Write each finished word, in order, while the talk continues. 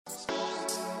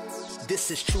This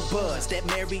is True Buzz, that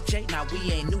Mary J. Now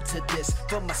we ain't new to this.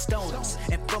 For my stoners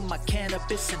and for my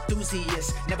cannabis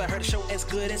enthusiasts, never heard a show as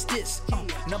good as this.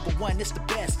 Number one, it's the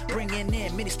best. Bringing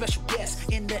in many special guests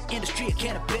in the industry of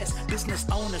cannabis. Business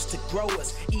owners to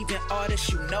growers, even artists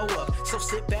you know of. So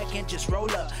sit back and just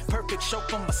roll up. Perfect show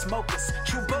for my smokers.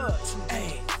 True Buzz,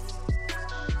 hey.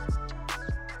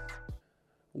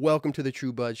 Welcome to the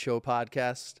True Buzz Show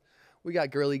podcast. We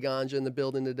got Girly Ganja in the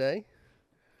building today.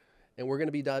 And we're going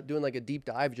to be doing like a deep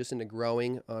dive just into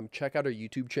growing. Check out our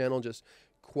YouTube channel, just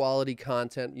quality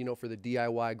content, you know, for the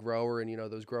DIY grower and, you know,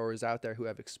 those growers out there who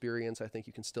have experience. I think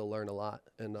you can still learn a lot.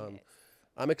 And Yes.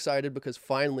 I'm excited because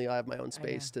finally I have my own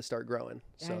space to start growing.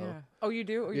 So, Oh, you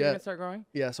do? Are you Yeah. going to start growing?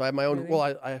 yeah, so I have my own, Really?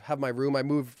 well, I have my room. I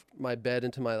moved my bed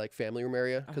into my like family room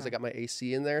area because I got my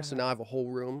AC in there. So now I have a whole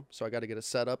room. So I got to get a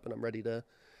setup and I'm ready to,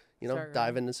 you know, Start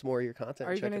dive growing. into some more of your content.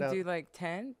 Are you Check going it to out. do like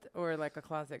tent or like a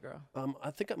closet grow? I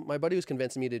think my buddy was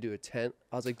convincing me to do a tent.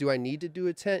 I was like, do I need to do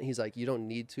a tent? He's like, you don't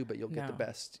need to, but you'll get the No.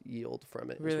 best yield from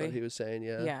it. Is Really? what he was saying.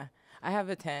 Yeah. Yeah. I have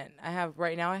a tent. I have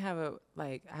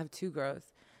two grows.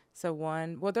 So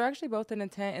they're actually both in a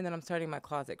tent, and then I'm starting my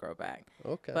closet grow bag.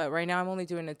 Okay. But right now I'm only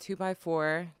doing a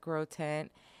 2x4 grow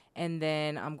tent, and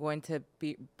then I'm going to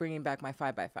be bringing back my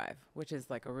 5x5, which is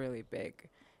like a really big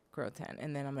grow tent.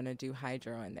 And then I'm going to do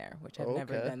hydro in there, which I've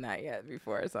never Okay. done that yet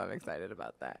before, so I'm excited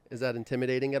about that. Is that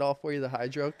intimidating at all for you, the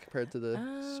hydro compared to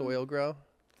the soil grow?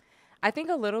 I think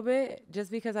a little bit, just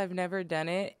because I've never done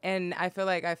it, and I feel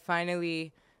like I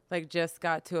finally like just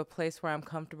got to a place where I'm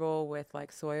comfortable with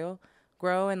like soil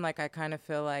grow, and like I kind of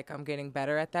feel like I'm getting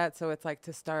better at that. So it's like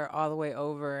to start all the way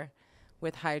over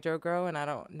with hydro grow, and I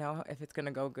don't know if it's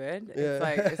gonna go good. Yeah.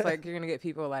 It's like you're gonna get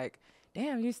people like,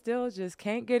 damn, you still just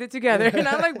can't get it together. And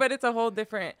I'm like, but it's a whole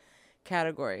different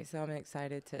category, so I'm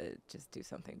excited to just do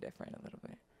something different a little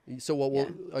bit. So what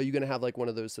are you going to have like one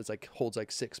of those that's like holds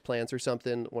like 6 plants or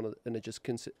something? And it just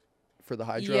for the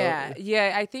hydro?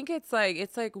 Yeah. I think it's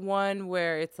like one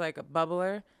where it's like a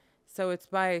bubbler. So it's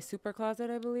by Super Closet,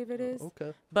 I believe it is.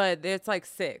 Okay. But it's like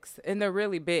 6, and they're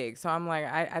really big. So I'm like,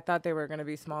 I thought they were going to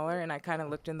be smaller, and I kind of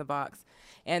looked in the box,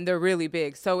 and they're really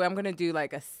big. So I'm going to do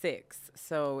like a 6.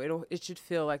 So it should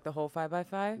feel like the whole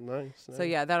 5x5. Nice. So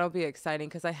yeah, that'll be exciting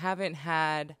because I haven't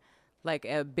had like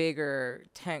a bigger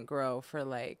tent grow for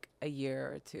like a year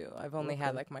or two. I've only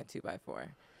had like my 2x4.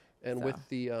 And So. with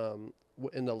the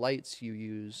in the lights you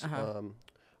use,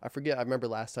 I forget. I remember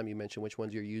last time you mentioned which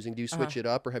ones you're using. Do you switch it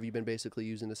up, or have you been basically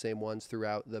using the same ones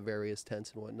throughout the various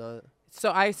tents and whatnot?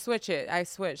 So I switch.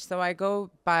 So I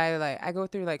go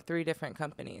through like 3 different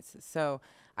companies. So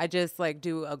I just like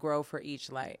do a grow for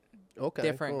each light. Okay.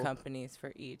 Different cool. companies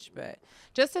for each, but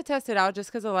just to test it out, just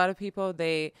because a lot of people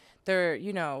they're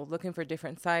you know looking for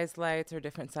different size lights or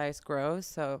different size grows.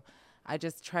 So I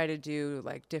just try to do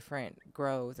like different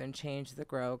grows and change the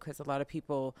grow because a lot of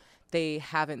people, they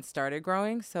haven't started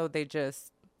growing, so they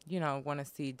just, you know, want to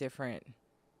see different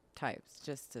types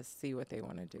just to see what they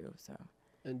want to do. So.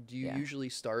 And do you Yeah. usually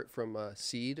start from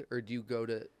seed, or do you go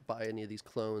to buy any of these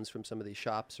clones from some of these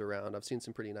shops around? I've seen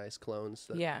some pretty nice clones.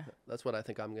 Yeah. That's what I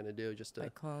think I'm going to do, just to,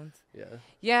 Like clones. yeah.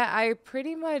 Yeah, I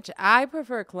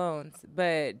prefer clones,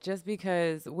 but just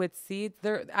because with seeds,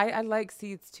 I like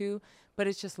seeds too, but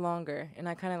it's just longer, and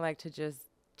I kind of like to just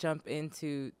jump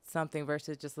into something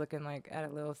versus just looking like at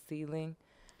a little seedling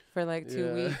for like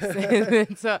 2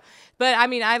 weeks. So, but I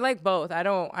mean, I like both. I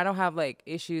don't have like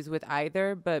issues with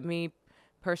either, but me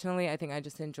personally, I think I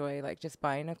just enjoy like just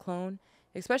buying a clone,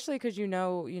 especially because you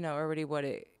know already what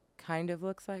it kind of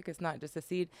looks like. It's not just a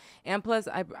seed, and plus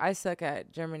I suck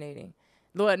at germinating.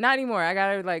 Well, not anymore. I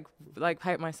gotta like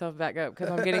pipe myself back up because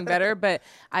I'm getting better. But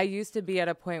I used to be at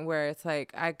a point where it's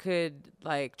like I could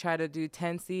like try to do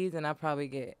 10 seeds and I'll probably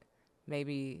get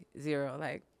maybe 0,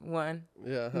 like 1,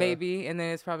 maybe, and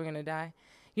then it's probably gonna die.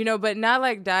 You know, but not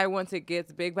like die once it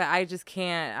gets big. But I just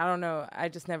can't. I don't know. I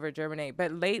just never germinate.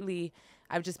 But lately,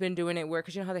 I've just been doing it where,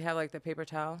 because you know how they have like the paper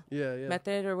towel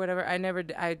method or whatever. I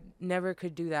never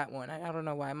could do that one. I don't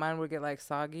know why. Mine would get like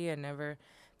soggy and never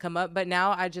come up. But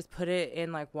now I just put it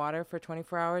in like water for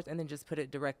 24 hours and then just put it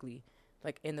directly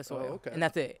like in the soil. okay. And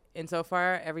that's it. And so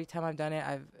far, every time I've done it,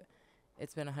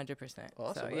 it's been 100%.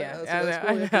 Awesome. So, yeah. That's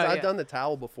cool. 'Cause I've Yeah. done the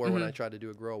towel before when I tried to do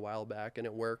a grow a while back, and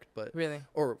it worked. But Really?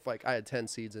 or like I had 10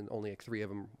 seeds and only like 3 of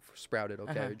them sprouted.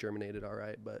 Okay, germinated all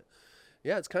right. But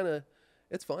yeah, it's fun.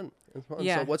 It's fun.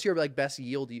 Yeah. So what's your like best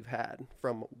yield you've had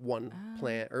from one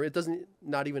plant? Or it doesn't,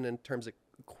 not even in terms of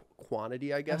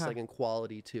quantity, I guess, like in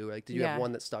quality too. Like, did you have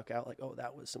one that stuck out? Like, oh,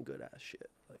 that was some good ass shit.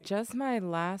 Like, Just my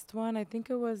last one, I think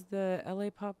it was the LA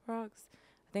Pop Rocks.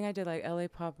 I think I did like LA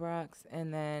Pop Rocks,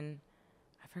 and then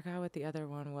I forgot what the other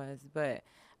one was, but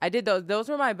I did those. Those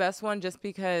were my best one just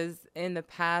because in the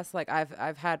past, like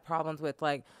I've had problems with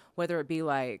like whether it be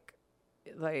like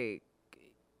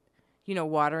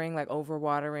watering, like over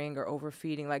watering or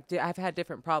overfeeding. Like I've had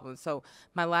different problems. So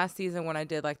my last season when I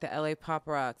did like the LA Pop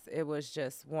Rocks, it was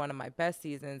just one of my best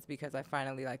seasons because I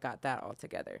finally like got that all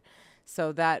together.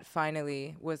 So that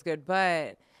finally was good.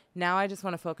 But now I just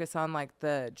want to focus on like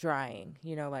the drying,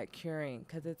 like curing,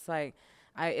 because it's like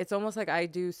it's almost like I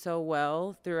do so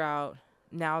well throughout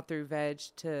now through veg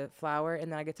to flour,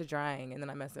 and then I get to drying and then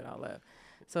I mess it all up.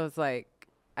 So it's like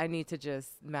I need to just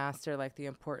master like the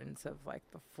importance of like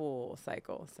the full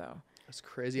cycle. So it's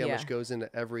crazy how much goes into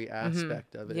every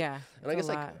aspect of it. Yeah. And I guess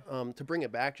like to bring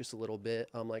it back just a little bit,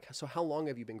 like so how long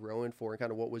have you been growing for, and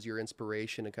kind of what was your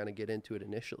inspiration to kind of get into it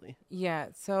initially? Yeah.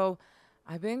 So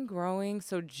I've been growing.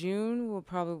 So June will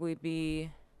probably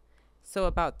be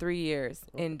about 3 years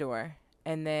indoor.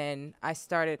 And then I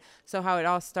started, so how it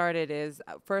all started is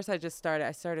first I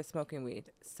started smoking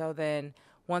weed. So then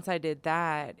once I did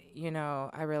that,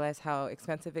 I realized how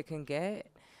expensive it can get.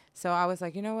 So I was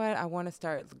like, you know what? I want to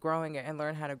start growing it and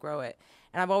learn how to grow it.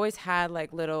 And I've always had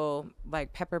like little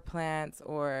like pepper plants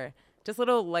or just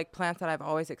little like plants that I've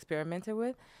always experimented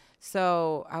with.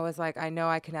 So I was like, I know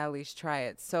I can at least try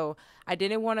it. So I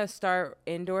didn't want to start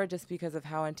indoor just because of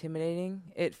how intimidating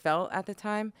it felt at the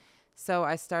time. So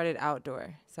I started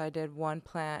outdoor. So I did one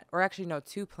plant, or actually no,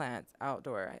 2 plants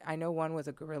outdoor. I know one was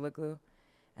a Gorilla Glue,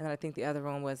 and then I think the other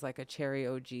one was like a Cherry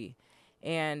OG.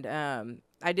 And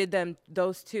I did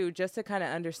those 2 just to kind of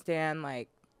understand I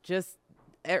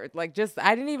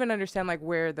didn't even understand like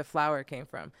where the flower came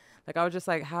from. Like I was just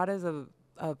like, how does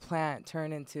a plant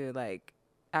turn into like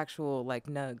actual like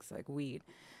nugs, like weed?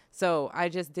 So I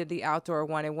just did the outdoor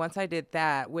one. And once I did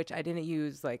that, which I didn't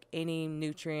use like any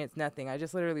nutrients, nothing. I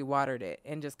just literally watered it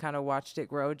and just kind of watched it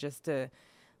grow just to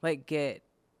like get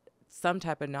some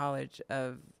type of knowledge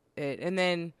of it. And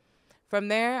then from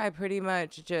there, I pretty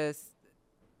much just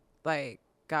like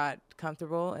got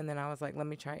comfortable. And then I was like, let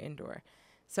me try indoor.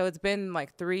 So it's been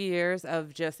like 3 years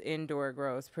of just indoor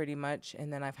grows pretty much.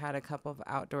 And then I've had a couple of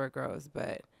outdoor grows.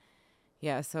 But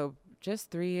yeah, so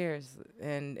just 3 years.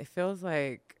 And it feels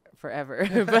like forever,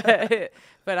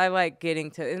 but I like getting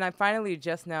to, and I finally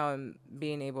just now am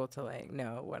being able to like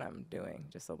know what I'm doing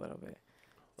just a little bit.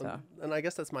 So, and I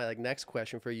guess that's my like next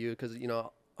question for you, because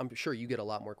I'm sure you get a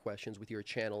lot more questions with your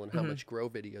channel and how much grow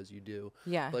videos you do.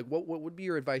 Yeah. Like what would be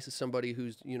your advice to somebody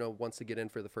who's wants to get in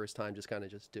for the first time, just kind of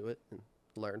just do it and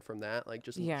learn from that, like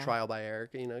just trial by error,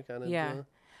 kind of. Yeah.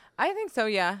 I think so.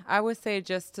 Yeah, I would say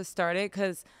just to start it,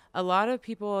 because a lot of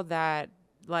people that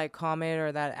like comment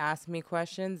or that ask me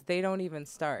questions, they don't even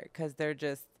start because they're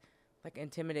just like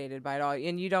intimidated by it all,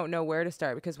 and you don't know where to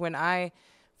start. Because when I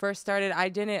first started, I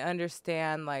didn't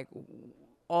understand like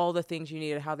all the things you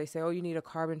needed, how they say, oh, you need a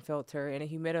carbon filter and a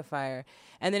humidifier,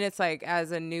 and then it's like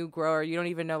as a new grower, you don't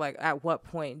even know like at what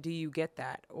point do you get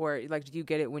that, or like do you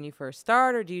get it when you first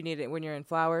start, or do you need it when you're in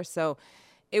flower? So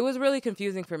it was really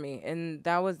confusing for me, and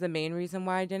that was the main reason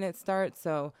why I didn't start.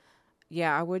 So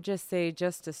yeah, I would just say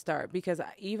just to start, because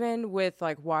even with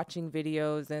like watching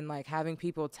videos and like having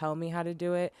people tell me how to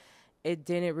do it, it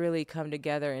didn't really come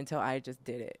together until I just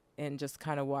did it and just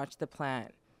kind of watched the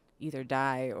plant either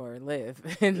die or live.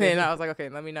 And then I was like, okay,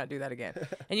 let me not do that again.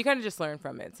 And you kind of just learn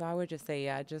from it. So I would just say,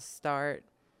 yeah, just start,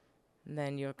 and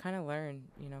then you'll kind of learn,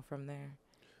 from there.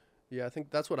 Yeah, I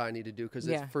think that's what I need to do, because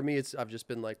for me, I've just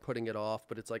been like putting it off,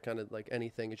 but it's like kind of like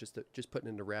anything, it's just putting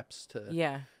into reps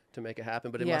to make it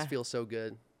happen. But it must feel so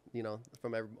good,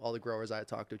 from all the growers I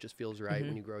talked to. It just feels right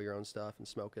when you grow your own stuff and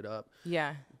smoke it up.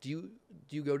 Yeah. Do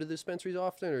you go to the dispensaries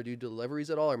often, or do you do deliveries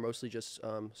at all, or mostly just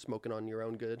smoking on your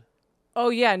own good? Oh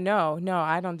yeah, no,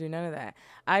 I don't do none of that.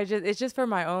 It's just for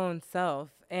my own self.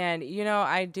 And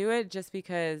I do it just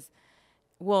because,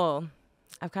 well,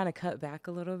 I've kind of cut back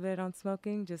a little bit on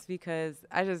smoking just because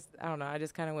I don't know, I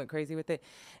just kind of went crazy with it.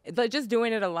 But just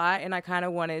doing it a lot, and I kind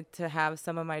of wanted to have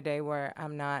some of my day where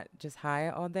I'm not just high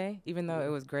all day, even though it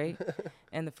was great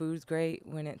and the food's great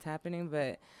when it's happening.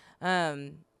 But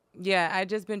yeah, I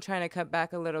just been trying to cut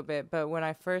back a little bit. But when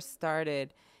I first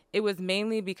started, it was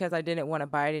mainly because I didn't want to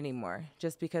buy it anymore,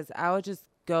 just because I would just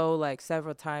go like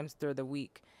several times through the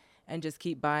week and just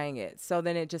keep buying it. So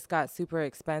then it just got super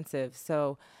expensive.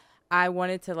 So I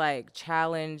wanted to like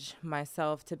challenge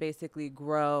myself to basically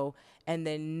grow and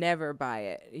then never buy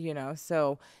it,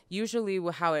 So usually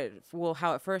how it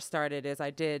first started is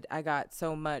I got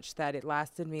so much that it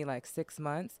lasted me like 6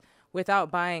 months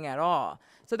without buying at all.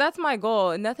 So that's my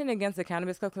goal. And nothing against the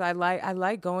Cannabis Club, because I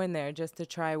like going there just to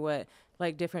try what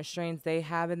like different strains they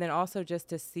have, and then also just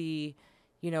to see,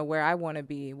 where I want to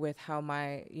be with how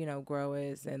my, grow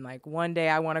is. And like one day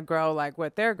I want to grow like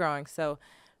what they're growing. So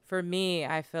for me,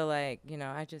 I feel like,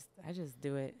 I just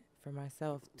do it for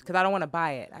myself because I don't want to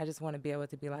buy it. I just want to be able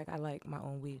to be like, I like my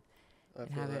own weed. I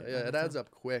feel that. Yeah, it adds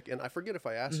up quick. And I forget if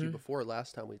I asked you before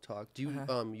last time we talked. Do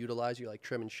you utilize your like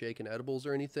trim and shake and edibles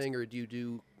or anything, or do you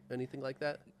do anything like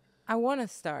that? I want to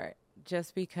start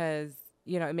just because,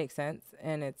 it makes sense.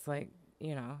 And it's like,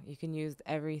 you can use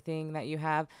everything that you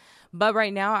have. But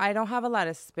right now I don't have a lot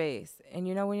of space. And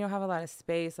when you don't have a lot of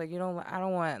space, like I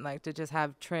don't want like to just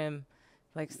have trim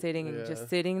like just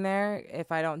sitting there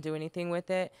if I don't do anything with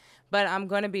it. But I'm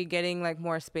going to be getting like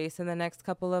more space in the next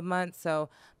couple of months. So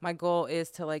my goal is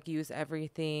to like use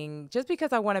everything just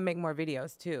because I want to make more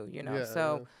videos too,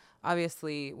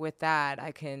 obviously with that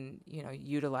I can,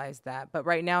 utilize that. But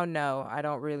right now, no, I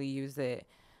don't really use it.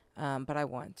 But I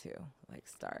want to like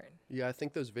start. Yeah, I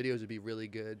think those videos would be really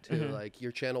good too. Like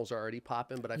your channel's already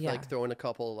popping, but I feel like throwing a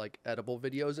couple like edible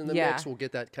videos in the mix will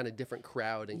get that kind of different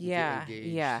crowd and get engaged.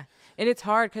 Yeah, and it's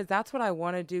hard because that's what I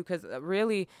want to do. Because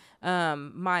really,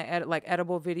 my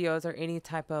edible videos or any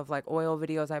type of like oil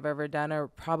videos I've ever done are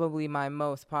probably my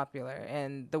most popular,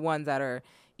 and the ones that are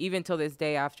even till this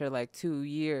day after like 2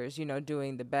 years,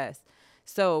 doing the best.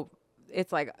 So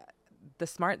it's like, the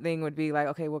smart thing would be like,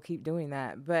 okay, we'll keep doing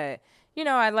that. But,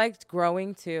 I liked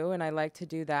growing too, and I like to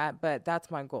do that. But that's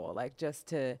my goal, like just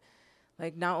to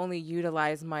like not only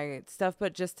utilize my stuff,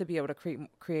 but just to be able to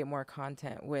create more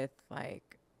content with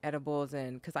like edibles.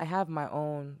 And because I have my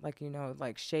own, like,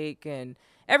 like shake and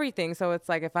everything. So it's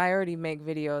like if I already make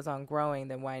videos on growing,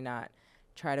 then why not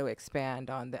try to expand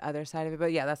on the other side of it?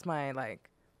 But yeah, that's my like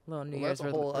little New Year's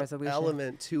resolution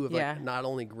element too of like not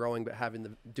only growing but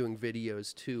having doing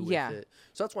videos too with it.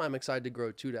 So that's why I'm excited to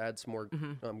grow too, to add some more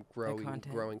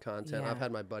growing content. I've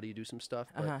had my buddy do some stuff,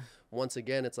 but once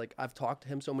again, it's like I've talked to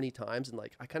him so many times, and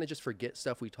like I kind of just forget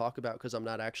stuff we talk about because I'm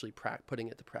not actually putting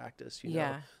it to practice.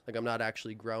 Like I'm not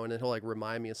actually growing, and he'll like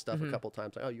remind me of stuff a couple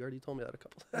times. Like, oh, you already told me that a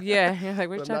couple times. You're like,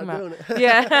 what are you talking about?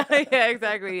 Yeah,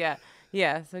 exactly.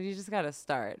 Yeah, so you just got to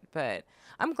start. But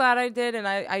I'm glad I did, and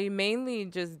I mainly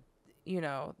just,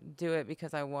 do it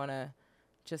because I want to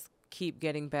just keep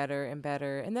getting better and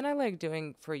better. And then I like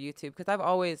doing for YouTube because I've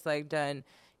always like done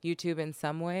YouTube in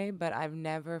some way, but I've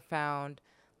never found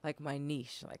like my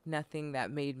niche, like nothing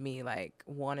that made me like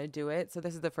want to do it. So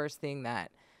this is the first thing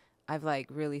that I've like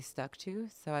really stuck to.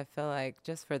 So I feel like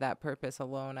just for that purpose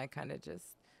alone, I kind of just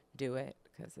do it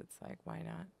because it's like, why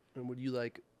not? And would you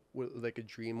like a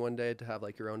dream one day to have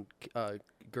like your own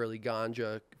Girly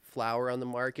Ganja flower on the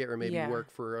market, or maybe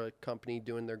work for a company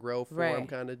doing their grow form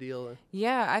kind of deal?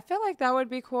 Yeah, I feel like that would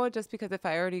be cool just because if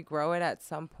I already grow it at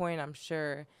some point, I'm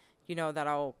sure, that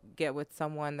I'll get with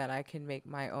someone that I can make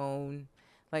my own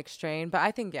like strain. But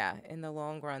I think, in the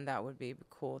long run, that would be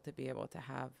cool to be able to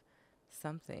have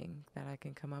something that I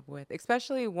can come up with,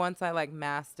 especially once I like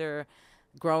master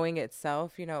growing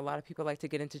itself. A lot of people like to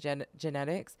get into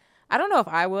genetics. I don't know if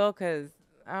I will because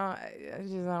I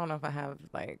don't know if I have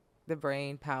like the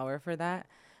brain power for that.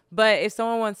 But if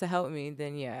someone wants to help me,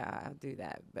 then I'll do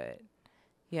that. But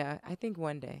I think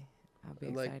one day I'll be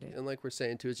excited. And like we're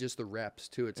saying too, it's just the reps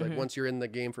too. It's like once you're in the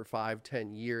game for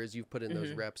 5-10 years, you've put in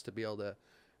those reps to be able to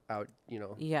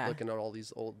looking at all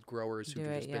these old growers who've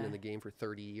just been in the game for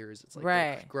 30 years. It's like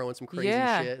they're growing some crazy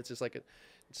shit. It's just like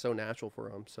it's so natural for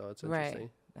them. So it's interesting.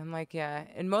 I'm like,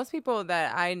 and most people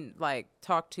that I like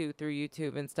talk to through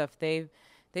YouTube and stuff, they've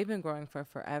been growing for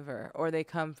forever, or they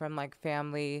come from like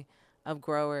family of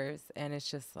growers, and it's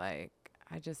just like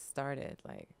I just started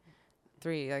like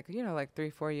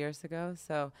 3-4 years ago.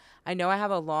 So I know I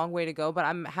have a long way to go, but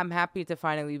I'm happy to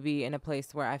finally be in a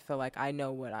place where I feel like I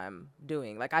know what I'm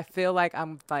doing. Like I feel like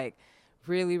I'm like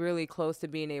really, really close to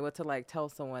being able to like tell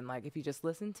someone like, if you just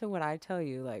listen to what I tell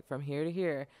you, like from here to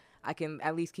here, I can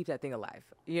at least keep that thing alive,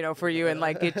 for you and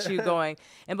like get you going.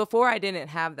 And before I didn't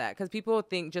have that, because people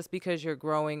think just because you're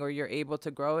growing or you're able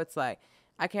to grow, it's like,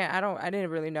 I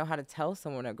didn't really know how to tell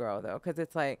someone to grow though. Cause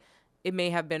it's like, it may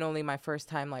have been only my first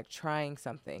time like trying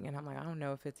something. And I'm like, I don't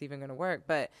know if it's even going to work,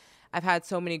 but I've had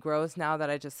so many grows now that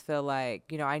I just feel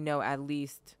like, I know at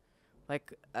least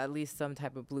some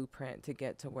type of blueprint to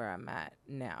get to where I'm at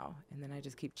now. And then I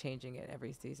just keep changing it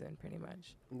every season pretty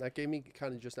much. And that gave me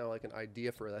kind of just now like an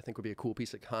idea for it. I think would be a cool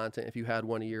piece of content if you had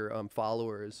one of your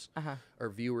followers or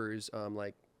viewers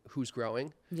like who's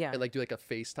growing and like do like a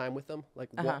FaceTime with them, like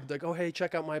like, oh hey,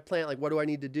 check out my plant, like what do I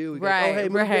need to do? Oh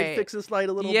hey, fix this light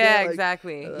a little bit. Like,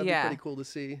 exactly. That'd be pretty cool to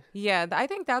see. I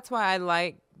think that's why I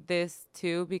like this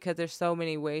too, because there's so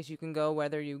many ways you can go,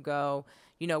 whether you go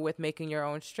with making your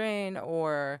own strain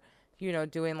or,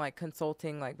 doing like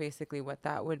consulting, like basically what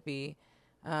that would be.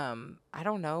 I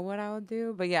don't know what I would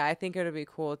do, but yeah, I think it would be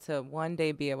cool to one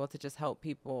day be able to just help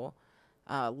people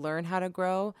learn how to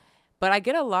grow. But I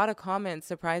get a lot of comments,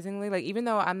 surprisingly, like even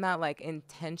though I'm not like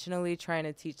intentionally trying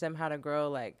to teach them how to grow,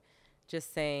 like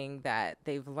just saying that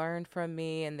they've learned from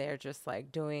me and they're just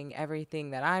like doing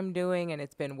everything that I'm doing and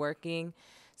it's been working.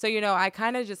 So, I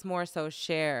kind of just more so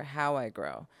share how I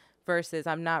grow versus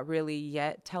I'm not really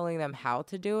yet telling them how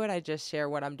to do it. I just share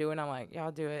what I'm doing. I'm like,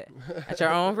 y'all do it at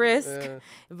your own risk. Yeah.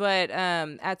 But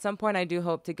at some point, I do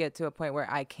hope to get to a point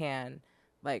where I can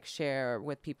like share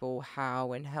with people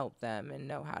how and help them and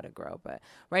know how to grow. But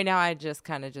right now I just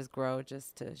kind of just grow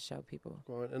just to show people.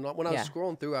 Well, and when I was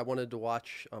scrolling through, I wanted to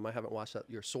watch, I haven't watched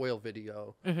your soil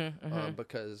video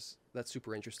because that's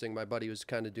super interesting. My buddy was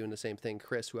kind of doing the same thing,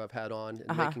 Chris, who I've had on,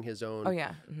 and making his own. Oh,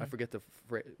 yeah. I forget the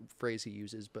phrase he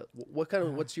uses, but what kind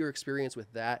of, what's your experience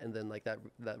with that? And then like that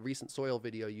recent soil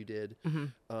video you did,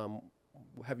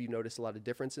 have you noticed a lot of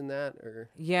difference in that, or?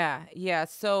 Yeah.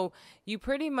 So you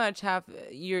pretty much have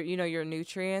your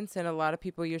nutrients, and a lot of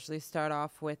people usually start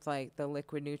off with like the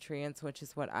liquid nutrients, which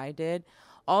is what I did.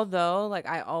 Although like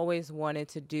I always wanted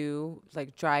to do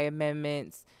like dry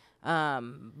amendments.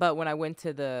 But when I went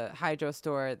to the hydro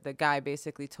store, the guy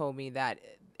basically told me that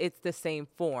it's the same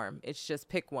form. It's just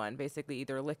pick one, basically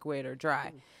either liquid or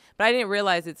dry. But I didn't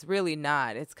realize it's really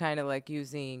not. It's kind of like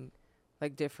using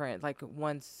like different, like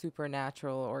one's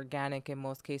supernatural, organic in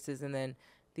most cases, and then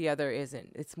the other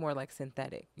isn't. It's more like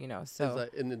synthetic, so.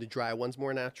 And then the dry one's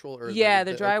more natural? Or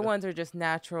the dry ones are just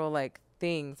natural like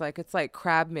things. Like it's like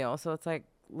crab meal. So it's like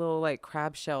little like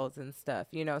crab shells and stuff,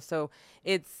 so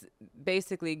it's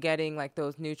basically getting like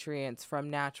those nutrients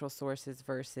from natural sources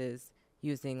versus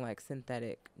using like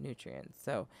synthetic nutrients.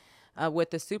 So with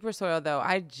the super soil though,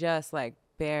 I just like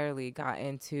barely got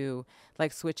into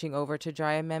like switching over to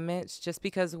dry amendments, just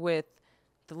because with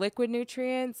the liquid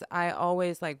nutrients I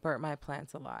always like burnt my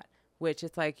plants a lot, which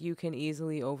it's like you can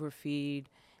easily overfeed,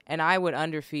 and I would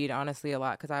underfeed honestly a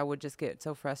lot because I would just get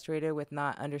so frustrated with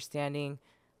not understanding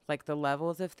like the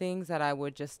levels of things that I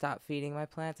would just stop feeding my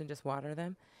plants and just water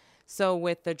them. So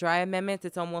with the dry amendments,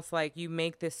 it's almost like you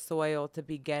make this soil to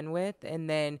begin with, and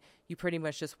then you pretty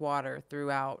much just water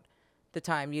throughout the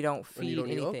time. You don't feed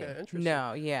anything. Okay, interesting.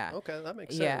 No, yeah. Okay, that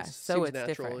makes sense. Yeah, so Seems it's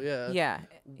natural. different.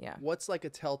 Yeah. What's like a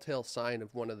telltale sign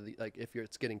of one of the, like if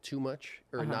it's getting too much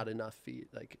or not enough feed?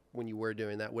 Like when you were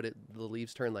doing that, would the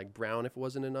leaves turn like brown if it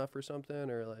wasn't enough or something,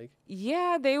 or like?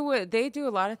 Yeah, they would. They do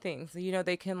a lot of things.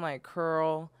 They can like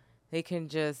curl. They can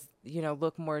just,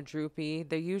 look more droopy.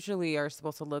 They usually are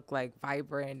supposed to look like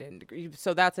vibrant. And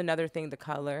so that's another thing, the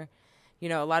color.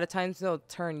 A lot of times they'll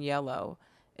turn yellow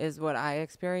is what I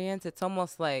experience. It's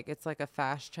almost like it's like a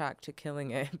fast track to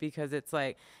killing it, because it's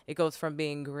like it goes from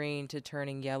being green to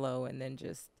turning yellow and then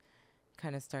just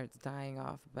kind of starts dying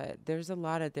off. But there's a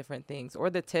lot of different things. Or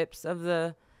the tips of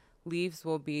the leaves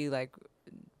will be like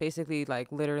basically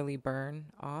like literally burn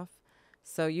off.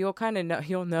 So you'll kind of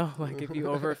know, like if you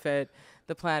overfed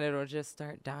the plant, it'll just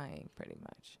start dying pretty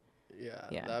much.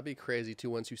 Yeah, that'd be crazy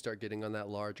too once you start getting on that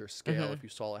larger scale, if you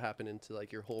saw it happen into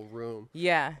like your whole room.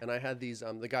 Yeah. And I had these,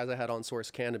 the guys I had on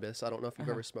Source Cannabis, I don't know if you've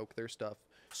ever smoked their stuff.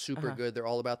 Super good. They're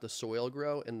all about the soil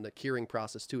grow, and the curing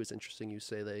process too is interesting. You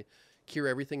say they cure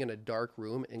everything in a dark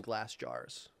room in glass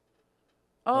jars.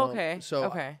 Oh, okay.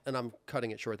 Okay. And I'm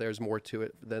cutting it short. There's more to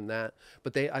it than that.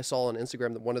 But I saw on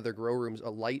Instagram that one of their grow rooms,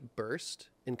 a light burst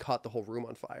and caught the whole room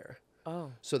on fire. Oh.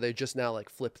 So they just now like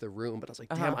flip the room. But I was like,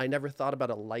 damn, I never thought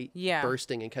about a light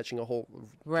bursting and catching a whole,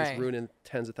 just ruining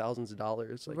tens of thousands of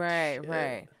dollars. Like,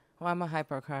 right. Well, I'm a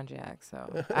hypochondriac,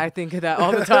 so I think of that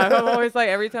all the time. I'm always like,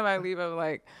 every time I leave, I'm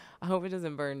like, I hope it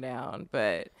doesn't burn down.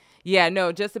 But yeah,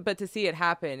 no, but to see it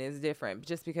happen is different,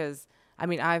 just because I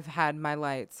mean, I've had my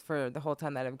lights for the whole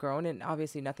time that I've grown, and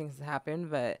obviously nothing's happened,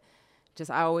 but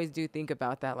just I always do think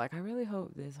about that. Like, I really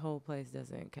hope this whole place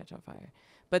doesn't catch on fire.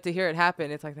 But to hear it happen,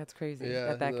 it's like, that's crazy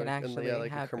that can actually happen.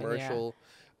 Like a commercial.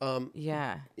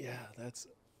 Yeah, that's,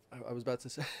 I was about to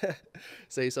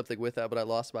say something with that, but I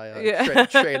lost my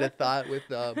train of thought with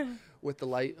the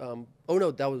light. Oh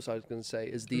no, that was what I was going to say,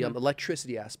 is the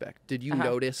electricity aspect. Did you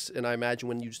notice, and I imagine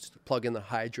when you just plug in the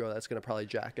hydro, that's going to probably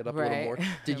jack it up a little more.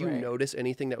 Did you notice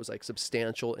anything that was like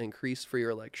substantial increase for your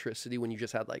electricity when you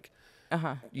just had like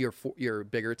your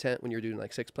bigger tent, when you're doing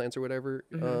like 6 plants or whatever?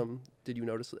 Did you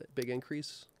notice a big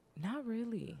increase? Not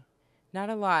really. Not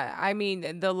a lot. I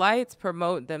mean, the lights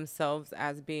promote themselves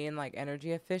as being like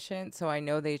energy efficient. So I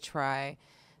know they try,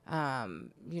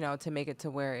 to make it to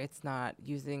where it's not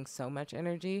using so much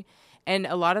energy. And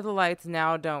a lot of the lights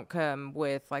now don't come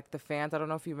with like the fans. I don't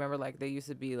know if you remember, like they used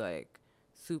to be like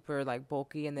super like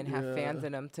bulky and then have fans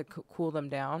in them to cool them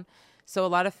down. So a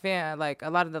lot of a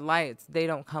lot of the lights, they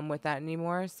don't come with that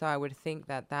anymore. So I would think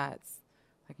that that's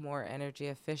like more energy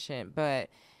efficient. But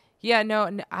yeah,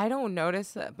 no, I don't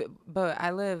notice, but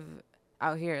I live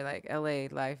out here. Like LA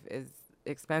life is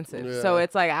expensive. So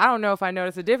it's like, I don't know if I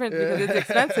notice a difference because it's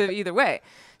expensive either way.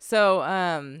 So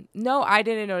no, I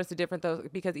didn't notice a difference though,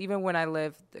 because even when I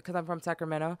lived, because I'm from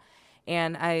Sacramento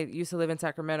and I used to live in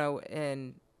Sacramento,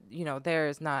 and you know, there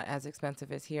is not as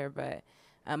expensive as here, but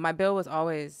my bill was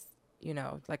always, you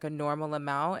know, like a normal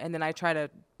amount. And then I try to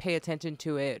pay attention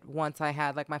to it once I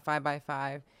had like my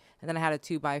 5x5, and then I had a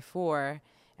 2x4,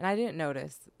 and I didn't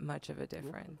notice much of a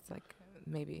difference. Like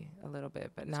maybe a little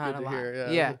bit, but not a lot.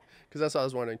 Yeah. Because that's what I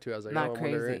was wondering too. I was like, Not I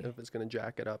wonder crazy. if it's going to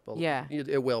jack it up. Yeah.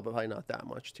 It will, but probably not that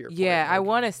much to your point. Yeah, I Like,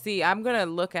 want to see. I'm going to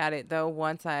look at it, though,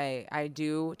 once I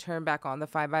do turn back on the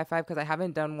 5x5, because I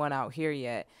haven't done one out here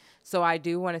yet. So I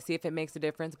do want to see if it makes a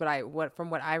difference. But from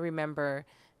what I remember,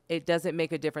 it doesn't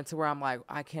make a difference to where I'm like,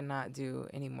 I cannot do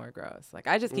any more grows. Like,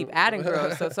 I just keep adding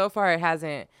grows. So far it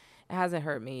hasn't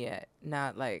hurt me yet.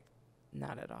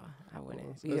 Not at all. I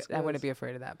wouldn't be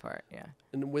afraid of that part. Yeah.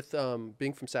 And with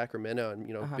being from Sacramento and,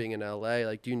 you know, being in LA,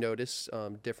 like, do you notice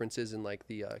differences in like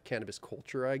the cannabis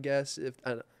culture, I guess? If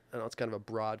I know it's kind of a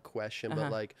broad question,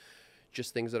 but like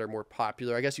just things that are more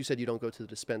popular. I guess you said you don't go to the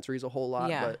dispensaries a whole lot,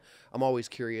 but I'm always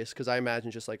curious because I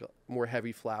imagine just like more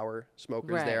heavy flower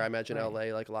smokers there. I imagine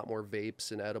LA, like a lot more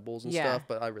vapes and edibles and stuff,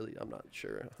 but I'm not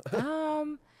sure.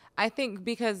 I think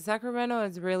because Sacramento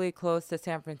is really close to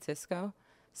San Francisco.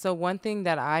 So one thing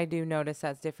that I do notice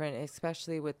that's different,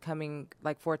 especially with coming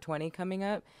like 420 coming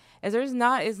up, is there's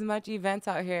not as much events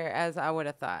out here as I would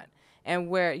have thought. And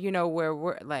where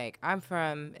we're like, I'm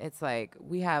from, it's like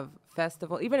we have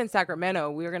festival. Even in Sacramento,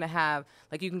 we're going to have,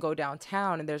 like, you can go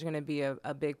downtown and there's going to be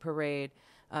a big parade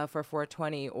for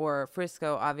 420. Or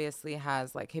Frisco obviously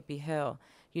has like Hippie Hill,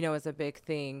 you know, is a big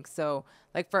thing. So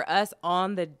like for us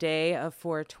on the day of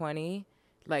 420,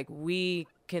 like we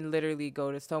can literally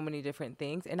go to so many different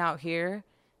things. And out here,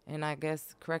 and I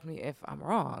guess correct me if I'm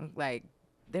wrong, like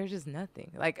there's just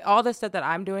nothing. Like all the stuff that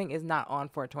I'm doing is not on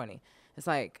 420. It's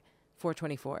like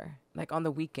 424, like on the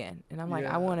weekend. And I'm like,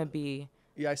 I want to be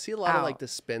I see a lot of like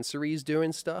dispensaries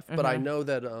doing stuff, but I know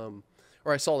that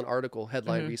or I saw an article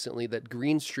headline recently that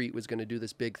Green Street was going to do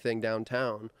this big thing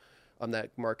downtown on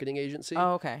that marketing agency.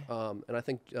 Oh, okay. And I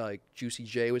think like Juicy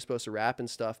J was supposed to rap and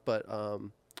stuff, but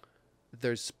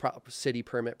there's city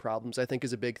permit problems, I think,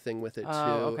 is a big thing with it too.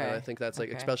 Okay. And I think that's like,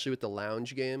 especially with the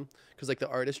lounge game, because like the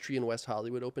Artistry in West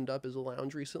Hollywood opened up as a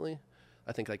lounge recently.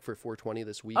 I think like for 420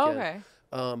 this weekend. Okay.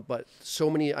 But so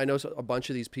many, I know a bunch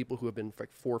of these people who have been for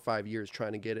like 4 or 5 years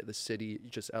trying to get it. The city,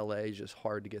 just LA, is just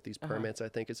hard to get these permits. I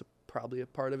think is probably a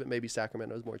part of it. Maybe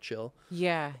Sacramento is more chill.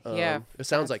 Yeah. It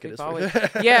sounds like it is.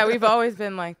 Yeah, we've always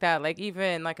been like that. Like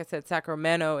even, like I said,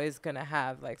 Sacramento is going to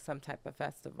have like some type of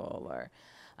festival or...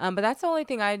 but that's the only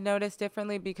thing I noticed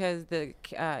differently because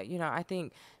I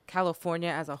think California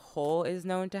as a whole is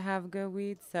known to have good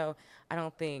weed. So I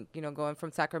don't think, going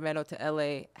from Sacramento to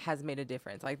LA has made a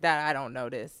difference. Like that, I don't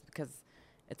notice because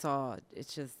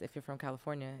it's just, if you're from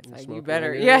California, it's like you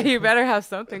better have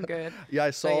something good. Yeah, I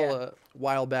saw a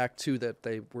while back too that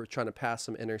they were trying to pass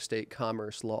some interstate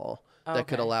commerce law that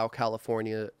could allow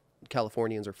Californians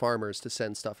or farmers to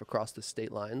send stuff across the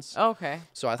state lines. Okay.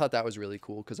 So I thought that was really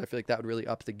cool because I feel like that would really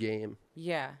up the game.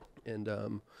 Yeah. And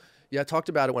I talked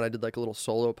about it when I did like a little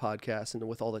solo podcast, and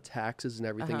with all the taxes and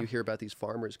everything, you hear about these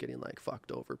farmers getting like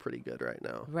fucked over pretty good right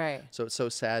now. Right. So it's so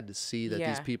sad to see that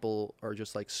these people are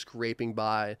just like scraping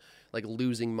by, like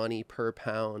losing money per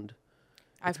pound.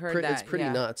 I've heard that. It's pretty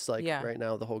nuts. Like right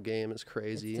now, the whole game is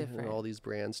crazy, and all these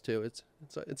brands too. It's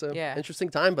a interesting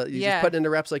time, but you just put it into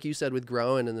reps, like you said, with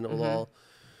growing, and then it'll all,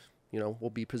 we'll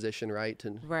be positioned right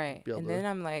and right. And then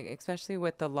I'm like, especially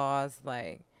with the laws,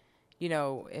 like,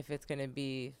 if it's gonna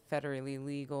be federally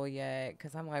legal yet,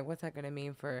 because I'm like, what's that gonna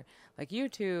mean for like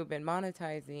YouTube and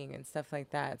monetizing and stuff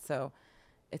like that? So.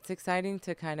 It's exciting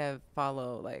to kind of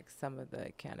follow like some of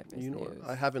the cannabis news.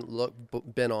 I haven't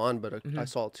been on, but I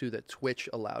saw too that Twitch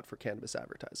allowed for cannabis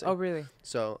advertising. Oh, really?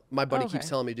 So my buddy keeps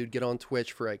telling me, dude, get on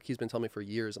Twitch for like, he's been telling me for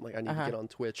years. I'm like, I need to get on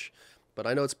Twitch, but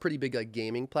I know it's a pretty big like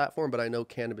gaming platform, but I know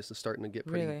cannabis is starting to get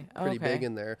pretty big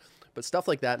in there. But stuff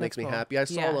like that makes me happy. I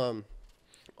saw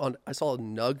I saw a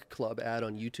Nug Club ad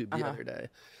on YouTube the other day,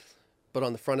 but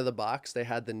on the front of the box they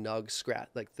had the Nug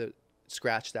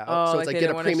scratched out, so it's like get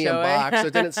a premium box. So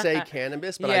it didn't say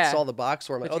cannabis, but I saw the box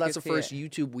where I'm like, that's the first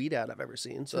YouTube weed ad I've ever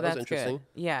seen. So that was interesting.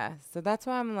 Good. Yeah, so that's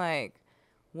why I'm like,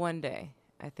 one day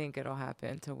I think it'll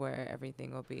happen to where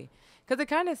everything will be, because it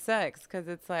kind of sucks, because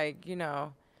it's like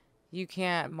you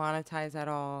can't monetize at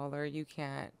all, or you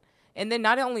can't. And then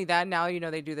not only that, now, you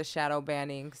know, they do the shadow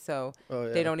banning, so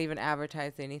they don't even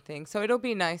advertise anything. So it'll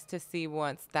be nice to see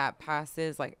once that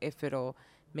passes, like if it'll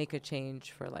make a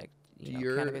change for like, you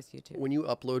know, cannabis YouTube. When you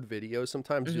upload videos,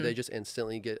 sometimes do they just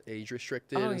instantly get age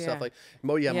restricted and yeah. stuff like?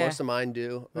 Most of mine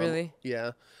do. Really?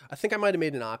 Yeah, I think I might have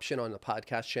made an option on the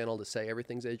podcast channel to say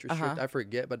everything's age restricted. I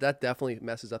forget, but that definitely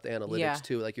messes up the analytics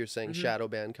too. Like you're saying, shadow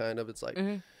ban kind of. It's like,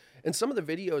 and some of the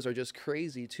videos are just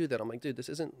crazy too. That I'm like, dude, this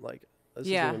isn't like this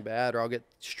isn't even bad, or I'll get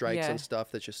strikes and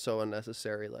stuff that's just so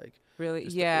unnecessary. Like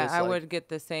really, I would get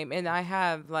the same, and I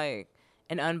have like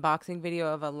an unboxing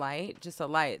video of a light, just a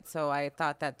light. So I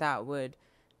thought that would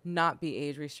not be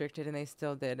age restricted, and they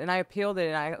still did. And I appealed it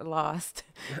and I lost.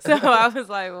 So I was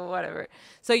like, well, whatever.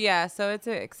 So yeah, so it's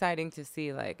exciting to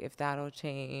see like if that'll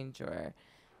change or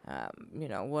you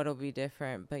know, what'll be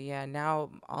different. But yeah,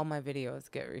 now all my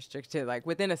videos get restricted like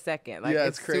within a second. Like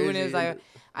as soon as I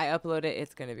upload it,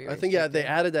 it's gonna be restricted. I think they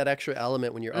added that extra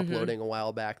element when you're uploading a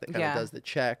while back that kind of does the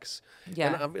checks.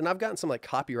 And I've gotten some like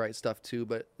copyright stuff too,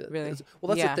 but really,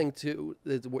 that's the thing too.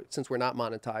 Since we're not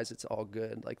monetized, it's all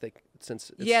good. Like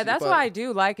that's why I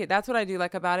do like it. That's what I do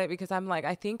like about it, because I'm like,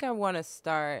 I think I want to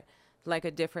start like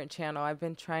a different channel. I've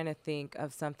been trying to think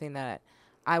of something that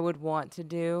I would want to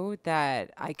do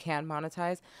that I can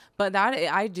monetize, but that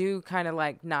I do kind of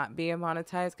like not being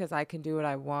monetized, because I can do what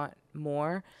I want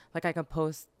more. Like I can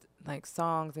post like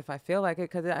songs if I feel like it,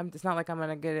 because it's not like I'm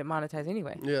gonna get it monetized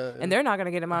anyway. And they're not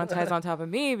gonna get it monetized on top of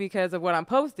me because of what I'm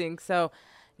posting. So,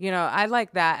 you know, I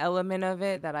like that element of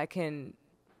it, that I can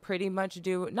pretty much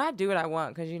not do what I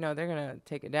want, because you know they're gonna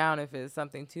take it down if it's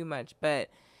something too much. But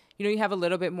you know, you have a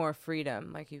little bit more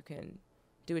freedom. Like you can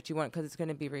do what you want, because it's going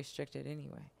to be restricted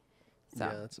anyway.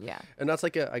 So and that's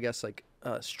like I guess like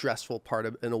a stressful part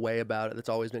in a way about it that's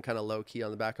always been kind of low key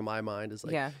on the back of my mind, is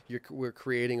like we're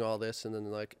creating all this, and then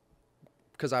like,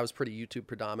 because I was pretty YouTube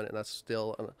predominant, and I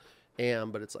still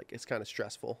am, but it's like it's kind of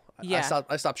stressful.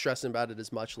 I stopped stressing about it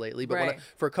as much lately, but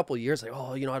for a couple of years, like,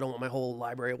 oh, you know, I don't want my whole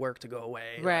library of work to go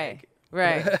away.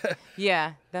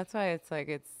 Yeah, that's why it's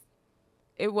like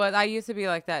I used to be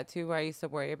like that too, where I used to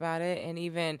worry about it. And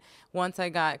even once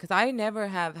because I never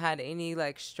have had any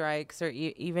like strikes or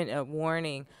even a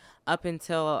warning up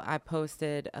until I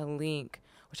posted a link,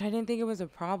 which I didn't think it was a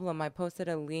problem. I posted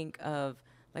a link of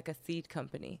like a seed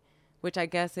company, which I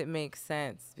guess it makes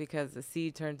sense because the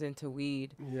seed turns into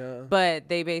weed. Yeah. But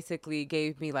they basically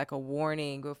gave me like a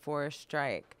warning before a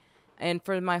strike. And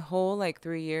for my whole like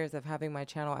 3 years of having my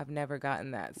channel, I've never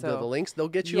gotten that. So the links, they'll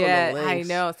get you on the links.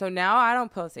 I know. So now I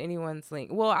don't post anyone's link.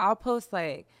 Well, I'll post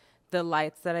like the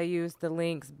lights that I use, the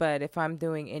links. But if I'm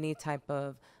doing any type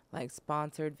of like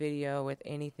sponsored video with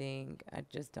anything, I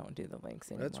just don't do the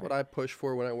links anymore. That's what I push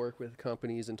for when I work with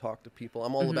companies and talk to people.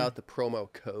 I'm all about the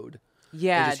promo code.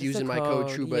 Yeah, just using my code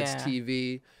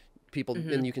TrueBudsTV. People,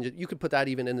 and you could put that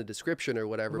even in the description or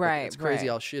whatever. But it's crazy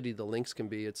how shitty the links can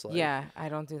be. It's like, I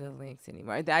don't do the links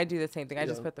anymore. I do the same thing. I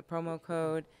just put the promo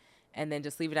code, and then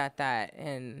just leave it at that.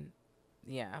 And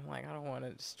I'm like, I don't want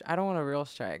a real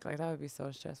strike. Like that would be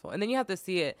so stressful. And then you have to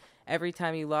see it every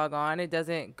time you log on. It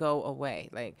doesn't go away.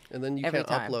 Like, and then you can't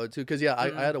upload too, because I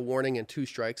had a warning and 2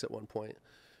 strikes at one point.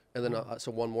 And then,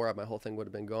 so one more, my whole thing would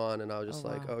have been gone. And I was just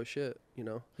oh shit, you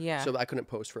know? Yeah. So I couldn't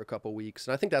post for a couple weeks.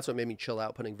 And I think that's what made me chill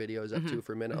out putting videos up too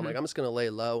for a minute. I'm like, I'm just going to lay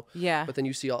low. Yeah. But then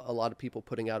you see a lot of people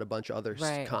putting out a bunch of other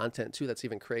content too. That's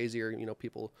even crazier. You know,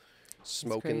 people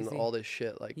smoking all this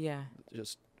shit. Like,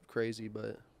 just crazy.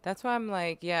 But that's why I'm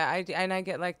like, I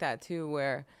get like that too,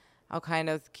 where I'll kind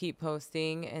of keep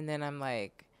posting. And then I'm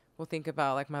like, we'll think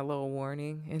about like my little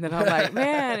warning. And then I'm like,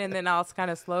 man, and then I'll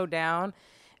kind of slow down.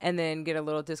 And then get a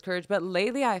little discouraged. But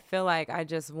lately I feel like I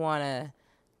just want to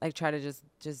like try to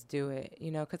just do it, you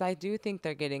know, because I do think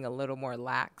they're getting a little more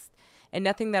lax. And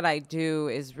nothing that I do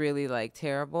is really like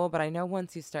terrible. But I know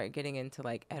once you start getting into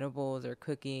like edibles or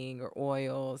cooking or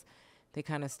oils, they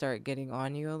kind of start getting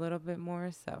on you a little bit more.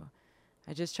 So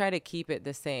I just try to keep it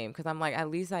the same, because I'm like,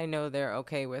 at least I know they're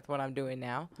okay with what I'm doing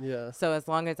now. Yeah. So as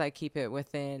long as I keep it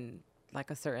within like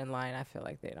a certain line, I feel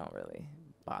like they don't really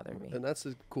bother me. And that's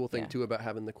the cool thing too about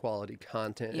having the quality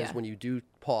content is when you do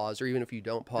pause, or even if you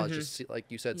don't pause, just see, like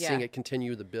you said, seeing it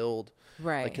continue the build,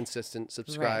 like consistent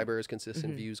subscribers,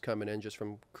 consistent views coming in just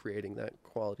from creating that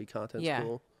quality content.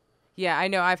 Cool. Yeah, I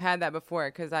know. I've had that before,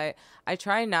 because I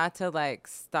try not to like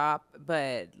stop,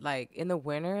 but like in the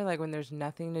winter, like when there's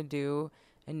nothing to do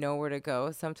and nowhere to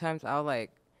go, sometimes I'll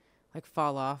like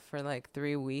fall off for like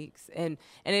 3 weeks, and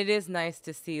it is nice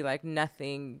to see like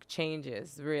nothing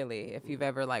changes really. If you've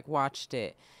ever like watched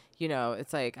it, you know,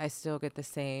 it's like I still get the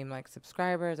same like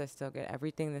subscribers, I still get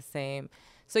everything the same.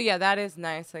 So yeah, that is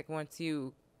nice. Like once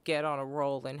you get on a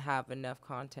roll and have enough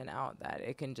content out that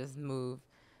it can just move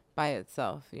by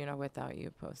itself, you know, without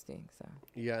you posting. So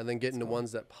Yeah, and then getting the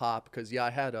ones that pop, because I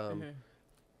had Mm-hmm.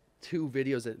 2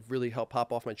 videos that really helped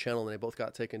pop off my channel, and they both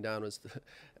got taken down. Was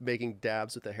making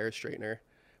dabs with a hair straightener.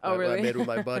 Oh, that I really? made with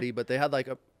my buddy, but they had like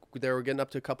they were getting up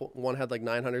to a couple. One had like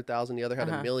 900,000, the other had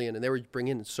 1 million, and they were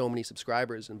bringing in so many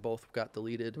subscribers, and both got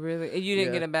deleted. Really? You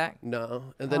didn't Yeah. get it back?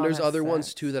 No, and then Oh, there's that other ones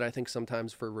sucks. too that I think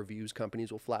sometimes for reviews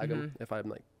companies will flag them Mm-hmm. if I'm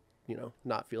like, you know,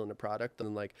 not feeling the product,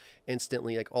 and like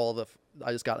instantly like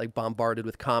I just got like bombarded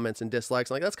with comments and dislikes.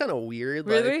 I'm like, that's kind of weird.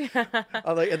 Really? Like,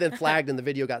 I'm like, and then flagged and the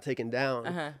video got taken down.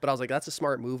 Uh-huh. But I was like, that's a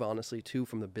smart move, honestly, too,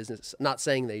 from the business. Not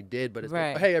saying they did, but it's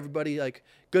like, Right. hey, everybody, like,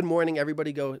 good morning,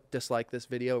 everybody, go dislike this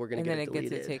video. We're gonna And get then it it gets it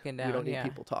deleted. taken We down, don't need yeah.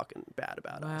 people talking bad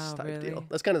about us Wow, type deal. really?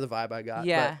 That's kind of the vibe I got.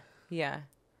 Yeah. Yeah.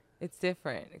 It's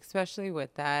different, especially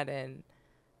with that. And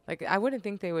like, I wouldn't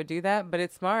think they would do that, but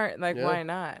it's smart. Like, Yeah. why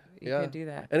not? You Yeah. can do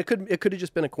that. And it could have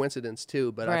just been a coincidence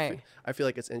too, but Right. I feel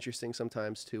like it's interesting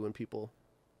sometimes too when people,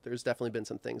 there's definitely been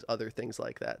some other things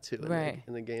like that too Right.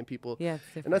 in the game. People, Yeah, it's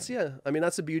different. and that's I mean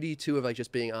that's the beauty too of like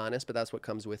just being honest, but that's what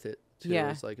comes with it too.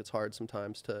 Yeah. It's like it's hard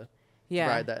sometimes to yeah.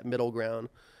 ride that middle ground.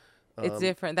 It's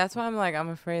different. That's why I'm like, I'm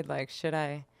afraid, like, should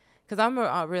I? Because I'm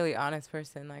a really honest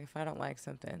person. Like, if I don't like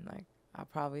something, like, I'll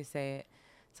probably say it.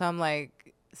 So I'm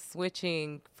like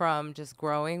switching from just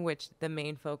growing, which the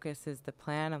main focus is the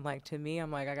plan. I'm like, to me,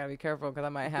 I'm like, I got to be careful because I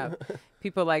might have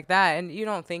people like that. And you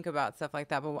don't think about stuff like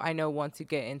that. But I know once you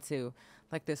get into,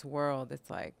 like, this world, it's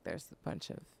like there's a bunch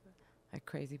of, like,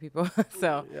 crazy people.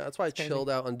 So Yeah, that's why I it's crazy. chilled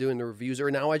out on doing the reviews.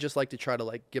 Or now I just like to try to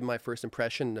like give my first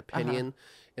impression and opinion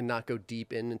and not go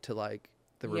deep into like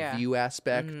the Yeah. review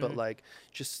aspect, but like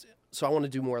just so I want to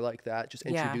do more like that, just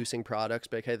Yeah. introducing products,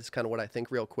 but like, hey, this is kind of what I think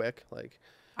real quick. Like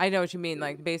I know what you mean.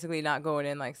 Like, basically not going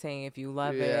in, like, saying if you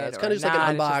love it. Yeah, it's or kinda just like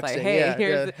an not. It's unboxing. hey, Yeah,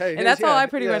 here's yeah. the- Hey, and here's- that's all yeah, I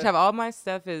pretty much yeah. have. All my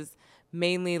stuff is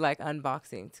mainly like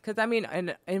unboxings. Because, I mean,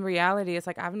 in reality, it's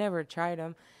like I've never tried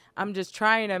them. I'm just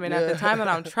trying them. And at the time that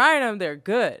I'm trying them, they're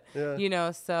good. Yeah. You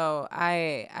know, so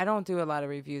I don't do a lot of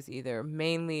reviews either.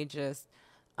 Mainly just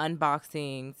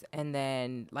unboxings. And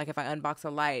then, like, if I unbox a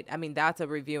light, I mean, that's a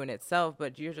review in itself,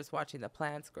 but you're just watching the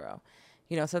plants grow.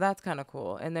 You know, so that's kind of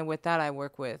cool. And then with that, I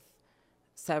work with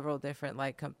several different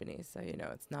light companies, so you know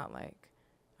it's not like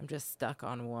I'm just stuck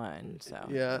on one. So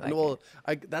yeah, I and like well,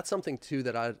 it. that's something too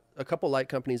that a couple light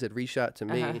companies had reached out to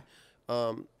me,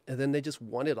 and then they just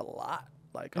wanted a lot.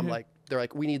 Like I'm like, they're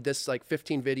like, we need this like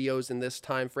 15 videos in this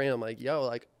time frame. I'm like, yo,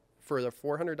 like for the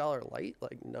 $400 light,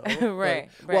 like no. Right,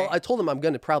 Like, well, right. I told them I'm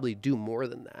going to probably do more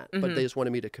than that, but they just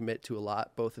wanted me to commit to a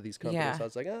lot. Both of these companies, Yeah. so I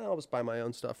was like, I'll just buy my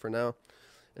own stuff for now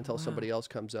until somebody else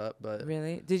comes up. But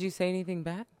Really? Did you say anything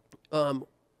back?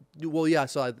 well, yeah.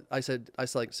 So I said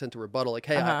like sent a rebuttal like,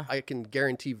 hey, Uh-huh. I can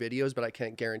guarantee videos, but I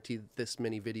can't guarantee this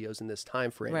many videos in this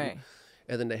time frame. Right.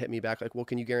 And then they hit me back like, well,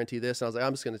 can you guarantee this? And I was like,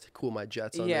 I'm just going to cool my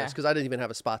jets on Yeah. this because I didn't even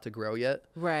have a spot to grow yet.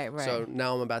 Right, right. So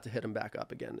now I'm about to hit them back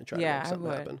up again and try Yeah, to make I something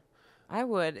would. happen. I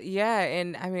would, yeah.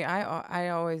 And I mean, I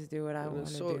always do what I And want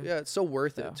it's to so do. yeah, it's so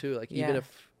worth So, it too. Like yeah. even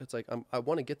if it's like I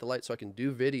want to get the light so I can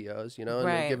do videos, you know, and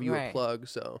then Right, give you a right. plug.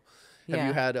 So Yeah. have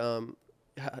you had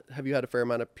have you had a fair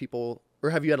amount of people, or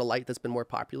have you had a light that's been more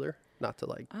popular? Not to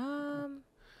like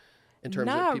in terms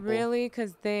Not of people. really,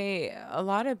 because a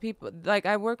lot of people, like,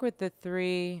 I work with the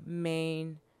 3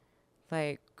 main,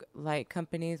 like, light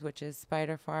companies, which is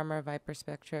Spider Farmer, Viper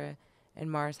Spectra,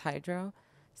 and Mars Hydro.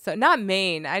 So not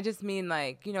main, I just mean,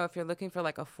 like, you know, if you're looking for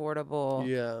like affordable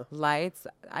Yeah. lights,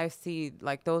 I see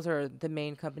like those are the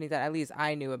main companies that at least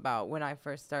I knew about when I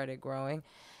first started growing.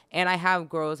 And I have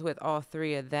grows with all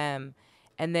 3 of them.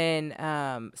 And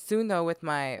then soon, though, with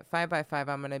my 5x5,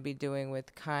 I'm going to be doing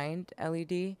with Kind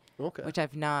LED, Okay. which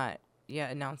I've not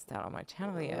yet announced that on my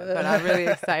channel yet. But I'm really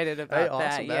excited about Hey, that.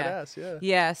 awesome, Yeah. badass, yeah.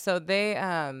 Yeah. So they,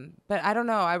 but I don't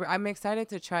know. I'm excited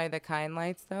to try the Kind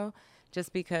lights, though,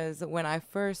 just because when I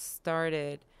first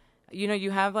started, you know,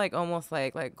 you have like almost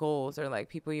like goals or like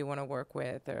people you want to work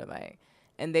with or like,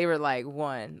 and they were like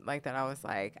one like that. I was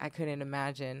like, I couldn't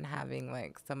imagine having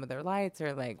like some of their lights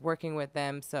or like working with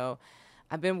them. So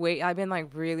I've been like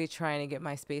really trying to get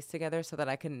my space together so that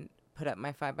I can put up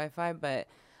my 5x5, but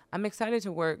I'm excited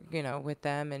to work, you know, with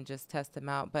them and just test them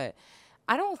out. But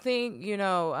I don't think, you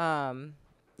know,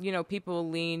 people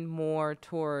lean more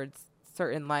towards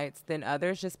certain lights than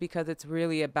others just because it's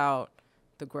really about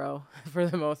the grow for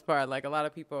the most part. Like a lot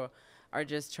of people are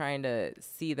just trying to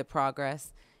see the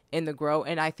progress in the grow.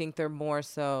 And I think they're more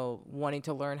so wanting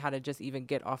to learn how to just even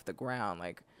get off the ground.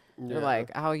 Like They're Yeah.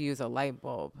 like, I'll use a light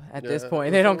bulb at this Yeah.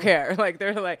 point. They don't care. Like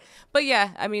they're like, but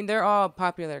yeah, I mean, they're all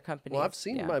popular companies. Well, I've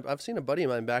seen yeah. I've seen a buddy of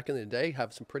mine back in the day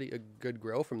have some pretty good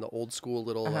grow from the old school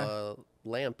little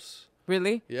lamps.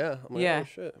 Really? Yeah. I'm like, Yeah. oh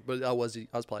shit. But I was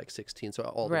probably like 16, so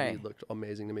all the Right. weed looked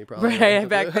amazing to me. Probably. Right,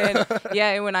 back then.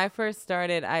 Yeah, and when I first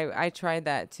started, I tried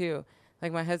that too.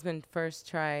 Like my husband first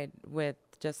tried with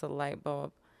just a light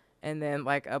bulb, and then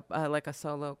like a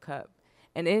solo cup,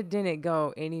 and it didn't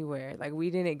go anywhere. Like we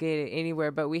didn't get it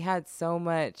anywhere, but we had so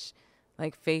much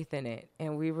like faith in it,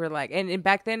 and we were like, and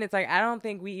back then it's like I don't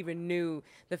think we even knew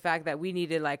the fact that we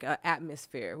needed like an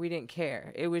atmosphere. We didn't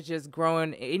care. It was just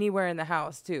growing anywhere in the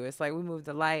house too. It's like we moved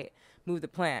the light, moved the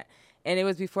plant. And it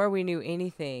was before we knew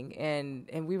anything,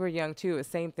 and we were young too. The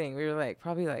same thing. We were like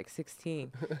probably like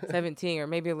 16, 17, or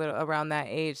maybe a little around that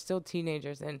age, still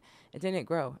teenagers, and it didn't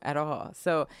grow at all.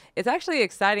 So it's actually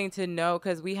exciting to know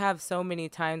because we have so many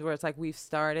times where it's like we've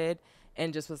started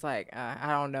and just was like,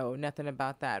 I don't know, nothing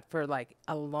about that for like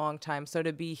a long time. So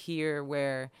to be here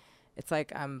where it's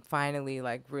like I'm finally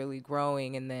like really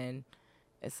growing, and then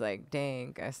it's like,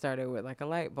 dang, I started with like a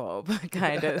light bulb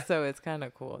kind of. So it's kind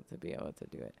of cool to be able to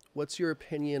do it. What's your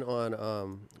opinion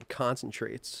on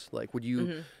concentrates? Like, would you?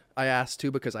 Mm-hmm. I asked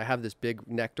too because I have this big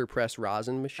nectar press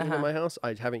rosin machine in my house.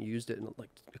 I haven't used it in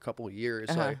like a couple of years.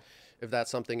 Like, if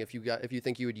that's something, if you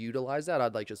think you would utilize that,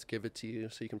 I'd like just give it to you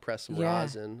so you can press some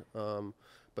rosin.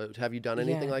 But have you done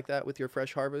anything like that with your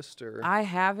fresh harvest? Or I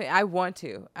haven't. I want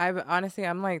to. Honestly,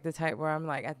 I'm like the type where I'm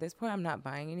like, at this point, I'm not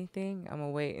buying anything. I'm gonna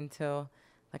wait until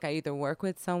like I either work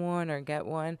with someone or get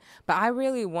one. But I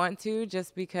really want to,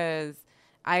 just because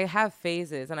I have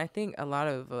phases, and I think a lot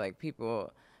of like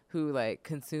people who like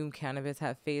consume cannabis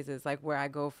have phases, like where I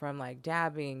go from like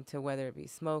dabbing to whether it be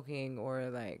smoking or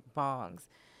like bongs.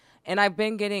 And I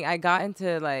got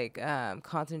into like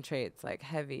concentrates like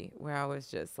heavy, where I was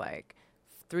just like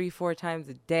 3-4 times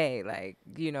a day, like,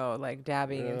 you know, like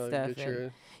dabbing and stuff.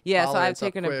 So I've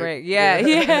taken a break.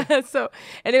 Yeah. So,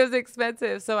 and it was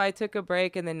expensive. So I took a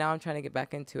break, and then now I'm trying to get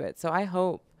back into it. So I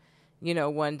hope, you know,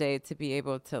 one day to be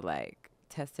able to like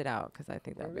test it out, because I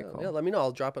think that'd be cool. Yeah, let me know.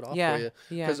 I'll drop it off for you.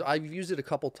 Because I've used it a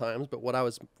couple times, but what I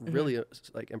was really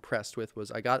like impressed with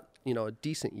was I got, you know, a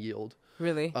decent yield.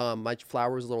 Really? My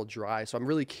flower was a little dry, so I'm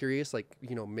really curious, like,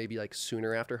 you know, maybe like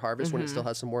sooner after harvest when it still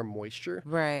has some more moisture.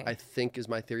 Right. I think is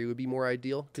my theory would be more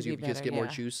ideal, because you just get more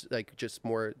juice, like just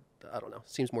more, I don't know,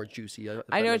 seems more juicy.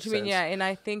 I know what you mean, yeah. And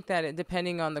I think that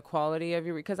depending on the quality of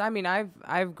your, because I mean,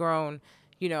 I've grown,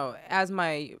 you know, as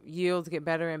my yields get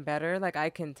better and better, like I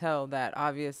can tell that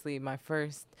obviously my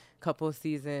first couple of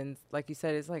seasons, like you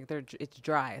said, it's like it's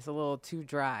dry. It's a little too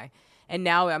dry. And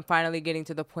now I'm finally getting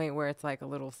to the point where it's like a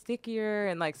little stickier,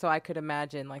 and like, so I could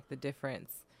imagine like the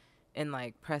difference in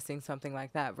like pressing something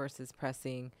like that versus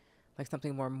pressing like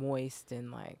something more moist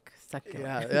and like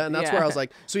succulent. Yeah, and that's where I was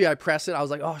like, so yeah, I press it. I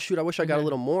was like, oh shoot, I wish I got a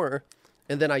little more.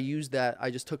 And then I used that. I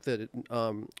just took the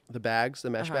bags, the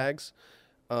mesh bags,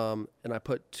 and I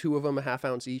put 2 of them, a half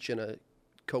ounce each, in a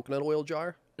coconut oil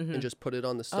jar, and just put it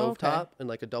on the stove top in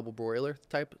like a double broiler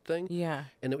type thing. Yeah.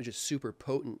 And it was just super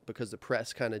potent because the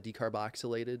press kind of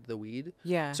decarboxylated the weed.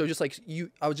 Yeah. So just like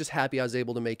I was just happy I was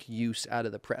able to make use out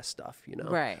of the press stuff, you know.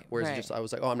 Right. Whereas just I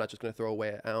was like, oh, I'm not just going to throw away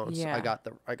an ounce. Yeah.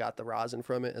 I got the rosin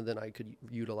from it, and then I could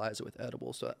utilize it with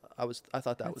edibles. So I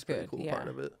thought that was a pretty cool part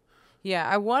of it. Yeah,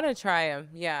 I want to try them.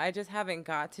 Yeah, I just haven't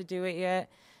got to do it yet,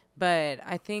 but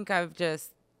I think that's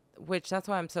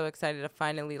why I'm so excited to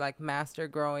finally like master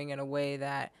growing in a way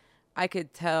that I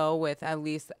could tell with, at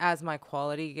least as my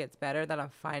quality gets better, that I'm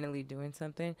finally doing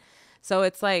something. So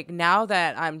it's like, now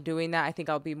that I'm doing that, I think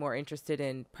I'll be more interested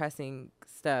in pressing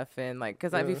stuff, and like,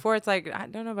 cause like before it's like,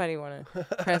 don't nobody want to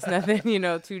press nothing, you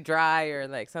know, too dry or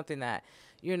like something that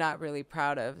you're not really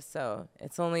proud of. So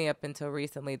it's only up until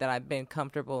recently that I've been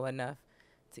comfortable enough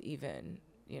to even,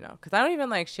 you know, cause I don't even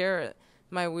like share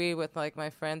my weed with like my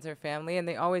friends or family, and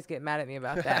they always get mad at me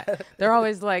about that. They're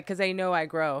always like, because they know I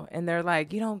grow, and they're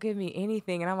like, you don't give me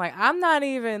anything, and I'm like, I'm not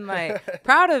even like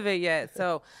proud of it yet.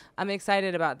 So I'm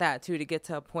excited about that too, to get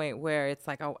to a point where it's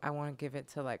like, I want to give it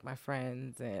to like my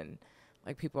friends and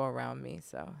like people around me.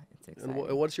 So it's exciting.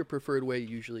 And what's your preferred way you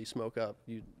usually smoke up?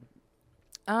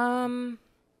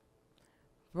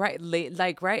 Right,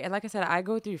 like I said, I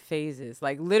go through phases,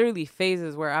 like literally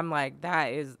phases where I'm like,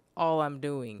 that is all I'm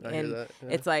doing. I hear that, yeah.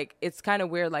 It's like, it's kind of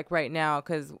weird, like right now,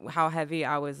 because how heavy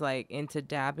I was like into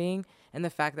dabbing, and the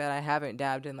fact that I haven't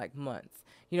dabbed in like months.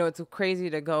 You know, it's crazy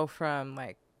to go from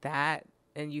like that,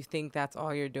 and you think that's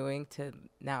all you're doing, to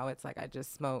now it's like I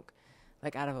just smoke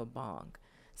like out of a bong.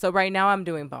 So right now I'm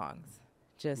doing bongs,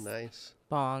 just nice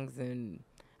bongs, and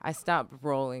I stopped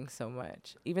rolling so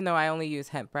much, even though I only use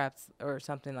hemp wraps or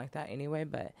something like that anyway.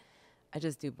 But I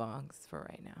just do bongs for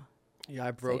right now. Yeah,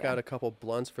 I broke out a couple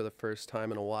blunts for the first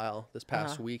time in a while this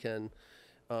past weekend.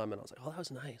 And I was like, oh, that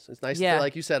was nice. It's nice to,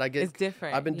 like you said, it's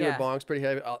different. I've been doing bongs pretty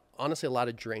heavy. Honestly, a lot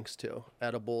of drinks too,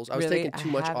 edibles. I was taking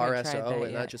too much RSO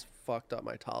and that just fucked up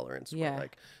my tolerance. Yeah.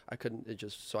 Like I couldn't,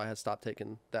 so I had stopped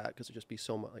taking that because it'd just be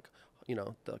so much, like, you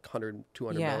know, the 100,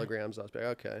 200 milligrams. I was like,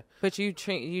 okay. But you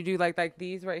do like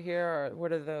these right here, or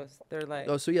what are those? They're like.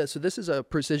 Oh, so yeah. So this is a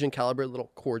precision calibrated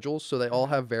little cordials. So they all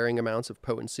have varying amounts of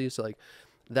potency. So like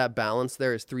that balance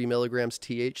there is 3 milligrams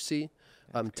THC,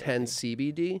 10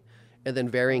 CBD. And then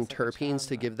varying terpenes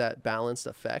to give that balanced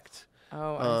effect.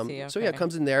 Oh, I see. Okay. So yeah, it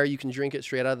comes in there. You can drink it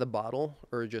straight out of the bottle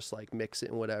or just like mix it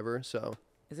and whatever. So.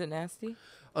 Is it nasty?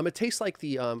 It tastes like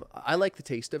the I like the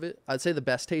taste of it. I'd say the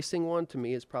best tasting one to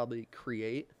me is probably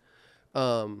Create.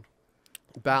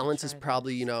 Balance is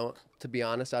probably, you know, to be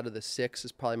honest, out of the 6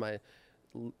 is probably my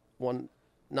one.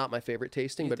 Not my favorite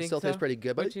tasting, but it still tastes pretty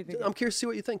good. But I'm curious to see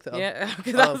what you think, though. Yeah,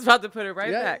 because I was about to put it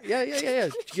back. Yeah.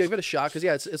 Give it a shot,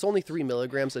 because it's only 3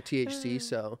 milligrams of THC,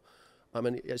 so I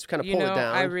mean, it's kind of pull it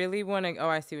down. I really want to. Oh,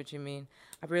 I see what you mean.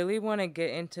 I really want to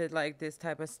get into like this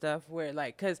type of stuff where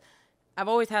like, because I've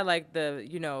always had like the,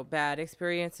 you know, bad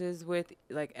experiences with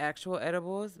like actual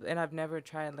edibles, and I've never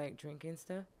tried like drinking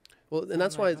stuff. Well, and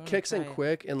that's why it kicks in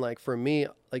quick. And like for me,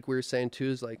 like we were saying too,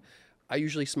 is like I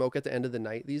usually smoke at the end of the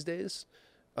night these days.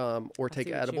 Or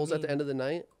take edibles at the end of the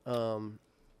night.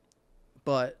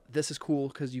 But this is cool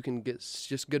because you can get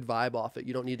just good vibe off it.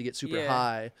 You don't need to get super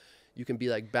high. You can be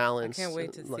like balanced. I can't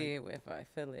wait to see it if I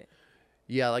feel it.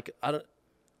 Yeah, like I don't.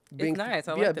 It's nice.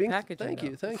 I like the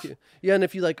packaging. Thank you. Yeah, and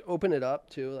if you like open it up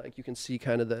too, like you can see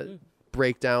kind of the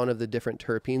breakdown of the different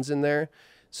terpenes in there.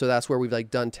 So that's where we've like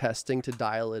done testing to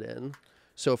dial it in.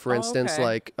 So for instance,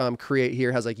 like Create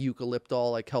here has like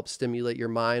eucalyptol, like helps stimulate your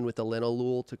mind with the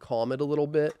linalool to calm it a little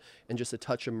bit, and just a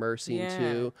touch of myrcene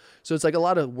too. So it's like a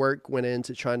lot of work went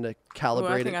into trying to calibrate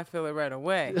I think I feel it right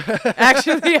away.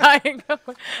 Actually,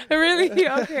 really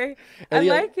okay. I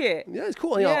like it. Yeah, it's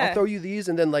cool. Yeah, I'll throw you these,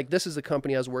 and then like this is a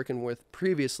company I was working with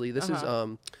previously. This is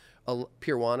a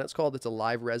Pirwana. It's called. It's a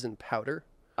live resin powder.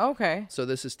 Okay. So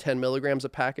this is 10 milligrams a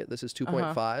packet. This is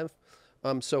 2.5.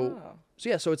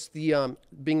 So it's the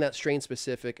being that strain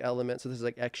specific element. So this is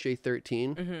like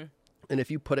XJ13, and if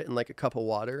you put it in like a cup of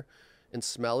water and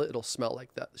smell it, it'll smell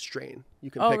like that strain. You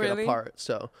can pick it apart.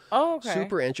 So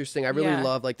super interesting. I really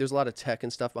love, like, there's a lot of tech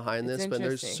and stuff behind this, but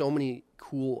there's so many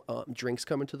cool drinks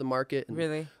coming to the market.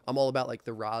 And I'm all about like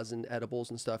the rosin edibles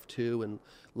and stuff too, and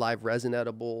live resin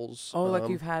edibles. Like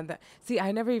you've had that. See,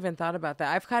 I never even thought about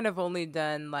that. I've kind of only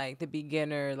done like the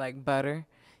beginner like butter.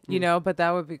 You know, but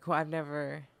that would be cool. I've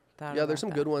never thought about there's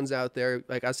some good ones out there.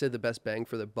 Like I said, the best bang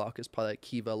for the buck is probably like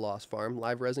Kiva Lost Farm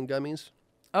live resin gummies.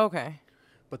 Okay.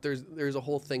 But there's a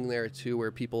whole thing there too where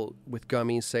people with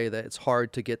gummies say that it's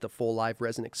hard to get the full live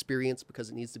resin experience because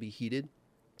it needs to be heated.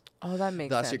 Oh, that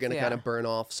makes sense. Thus, you're going to kind of burn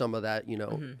off some of that, you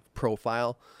know,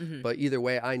 profile. But either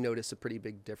way, I notice a pretty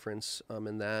big difference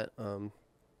in that. But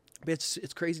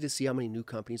it's crazy to see how many new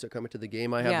companies are coming to the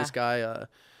game. I have this guy...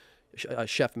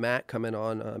 Chef Matt coming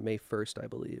on May 1st, I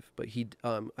believe. But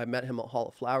I met him at Hall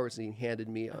of Flowers, and he handed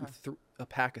me a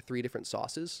pack of 3 different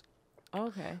sauces.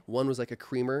 Okay. One was like a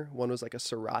creamer, one was like a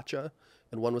sriracha,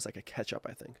 and one was like a ketchup,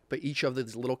 I think. But each of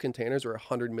these little containers are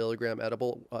 100 milligram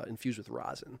edible infused with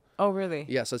rosin. Oh, really?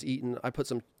 Yeah, so I put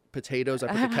some potatoes, I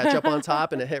put the ketchup on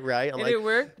top, and it hit right. Did it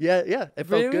work? Yeah, it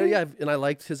felt good. Yeah, and I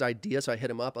liked his idea, so I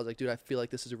hit him up. I was like, dude, I feel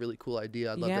like this is a really cool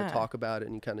idea. I'd love to talk about it,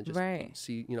 and you kind of just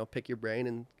see, you know, pick your brain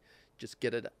and just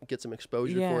get some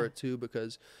exposure for it too,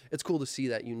 because it's cool to see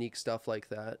that unique stuff like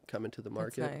that come into the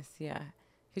market. That's nice, yeah.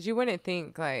 Because you wouldn't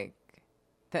think like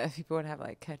that people would have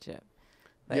like ketchup.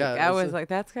 Like, I was like,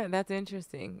 that's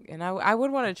interesting, and I would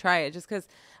want to try it just because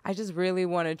I just really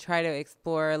want to try to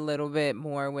explore a little bit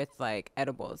more with like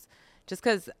edibles. Just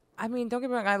because, I mean, don't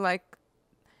get me wrong,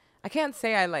 I can't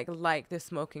say I like the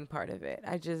smoking part of it.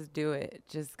 I just do it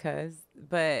just because,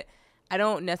 but I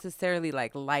don't necessarily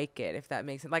like it, if that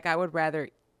makes sense. Like I would rather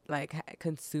like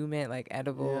consume it like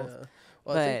edibles. Yeah.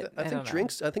 Well, I think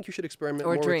drinks. I think you should experiment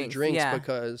more with the drinks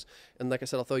because, and like I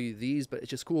said, I'll throw you these, but it's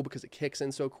just cool because it kicks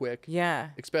in so quick. Yeah.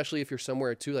 Especially if you're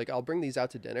somewhere too. Like I'll bring these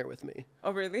out to dinner with me.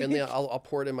 Oh really? And then I'll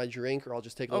pour it in my drink, or I'll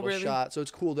just take a little shot. So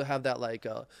it's cool to have that like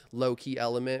low key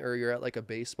element, or you're at like a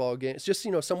baseball game. It's just,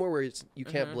 you know, somewhere where you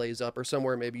can't blaze up, or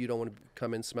somewhere maybe you don't want to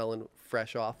come in smelling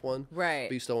fresh off one. Right.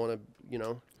 But you still want to, you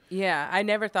know. Yeah, I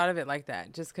never thought of it like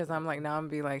that. Just because I'm like, now I'm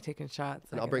be like taking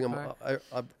shots. And like, I'll bring them.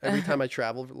 Every time I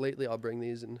travel lately, I'll bring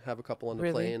these and have a couple on the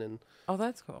Really? plane. And Oh,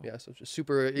 that's cool. yeah, so it's just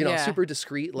super, Yeah. super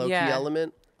discreet, low key Yeah.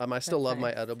 element. I still That's love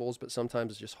my nice. edibles, but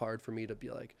sometimes it's just hard for me to be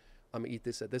like, I'm gonna eat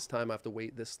this at this time. I have to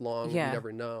wait this long. Yeah. You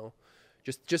never know.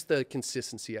 Just the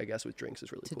consistency, I guess, with drinks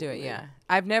is really To cool do for it, me. yeah.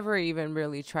 I've never even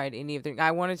really tried any of the.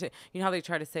 I wanted to. You know how they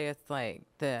try to say it's like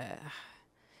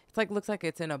it's like looks like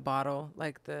it's in a bottle.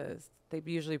 Like they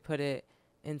usually put it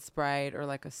in Sprite or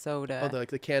like a soda. Oh, like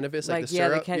the cannabis, like the yeah,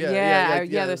 syrup.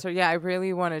 the syrup. Yeah, I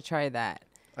really want to try that.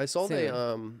 I saw they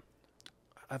soon.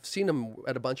 I've seen them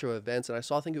at a bunch of events, and I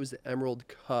saw, I think it was the Emerald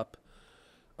Cup.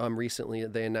 Recently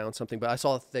they announced something, but I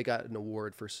saw they got an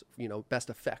award for best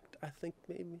effect. I think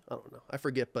maybe, I don't know, I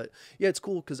forget, but yeah, it's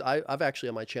cool because I've actually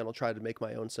on my channel tried to make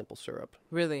my own simple syrup.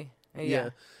 Really?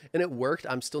 Yeah, and it worked.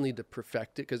 I'm still need to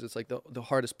perfect it because it's like the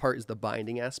hardest part is the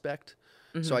binding aspect.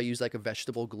 So I use like a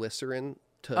vegetable glycerin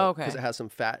because it has some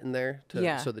fat in there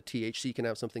so the THC can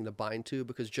have something to bind to,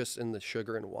 because just in the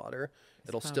sugar and water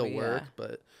it'll still work.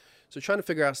 But so trying to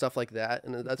figure out stuff like that,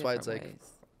 and that's why it's like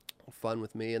fun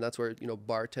with me, and that's where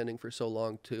bartending for so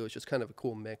long too. It's just kind of a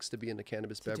cool mix to be in the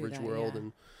cannabis beverage world,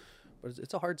 but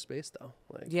it's a hard space though.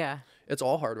 Like it's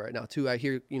all hard right now too. I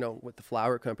hear with the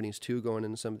flower companies too going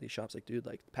into some of these shops, like dude,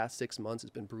 like the past 6 months has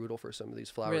been brutal for some of these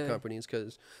flower companies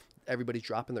because everybody's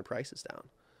dropping their prices down.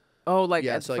 Oh, like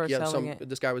yeah, so like it.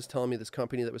 This guy was telling me this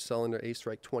company that was selling their Ace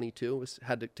for like 22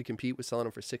 had to compete with selling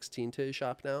them for 16 to his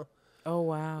shop now. Oh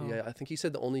wow. Yeah, I think he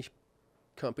said the only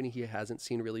company he hasn't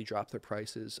seen really drop their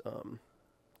prices,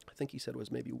 I think he said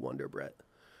was maybe Wonder Bread,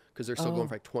 because they're still going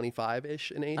for like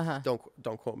 25-ish an eighth.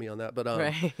 Don't quote me on that, but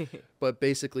but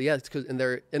basically, yeah, it's and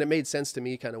it made sense to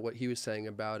me. Kind of what he was saying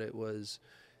about it was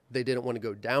they didn't want to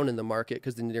go down in the market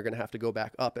because then they're going to have to go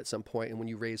back up at some point, and when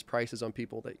you raise prices on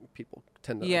people, people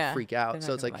tend to like, freak out.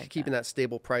 So it's like keeping that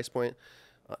stable price point.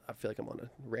 I feel like I'm on a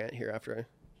rant here after I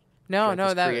no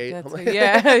that's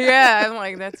I'm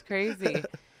like, that's crazy.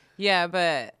 Yeah,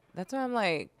 but that's why I'm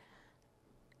like,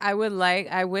 I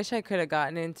wish I could have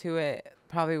gotten into it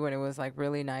probably when it was like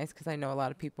really nice, because I know a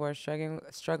lot of people are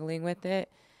struggling with it.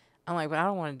 I'm like, but I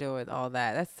don't want to deal with all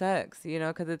that. That sucks,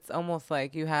 because it's almost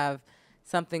like you have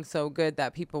something so good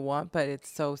that people want, but it's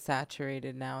so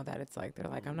saturated now that it's like, they're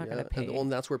like, I'm not going to pay.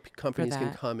 And that's where companies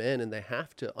can come in and they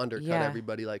have to undercut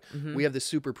everybody. Like we have this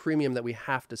super premium that we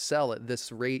have to sell at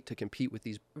this rate to compete with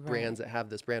these brands that have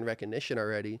this brand recognition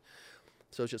already.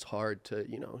 So it's just hard to,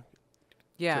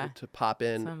 to pop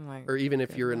in, like, or even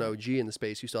if you're an OG in the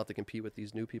space, you still have to compete with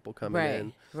these new people coming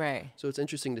in. Right. So it's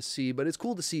interesting to see, but it's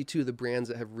cool to see too the brands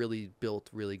that have really built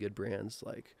really good brands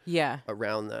like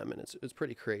around them, and it's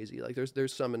pretty crazy. Like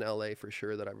there's some in LA for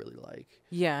sure that I really like.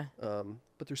 Yeah.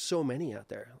 But there's so many out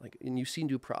there. Like, and you see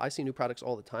I see new products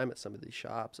all the time at some of these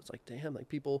shops. It's like, damn, like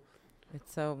people.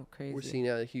 It's so crazy. We're seeing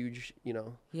a huge,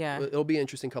 it'll be an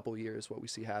interesting couple of years what we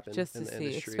see happen just in to the see,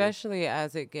 industry. especially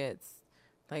as it gets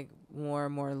like more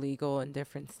and more legal in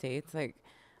different states. Like,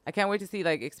 I can't wait to see,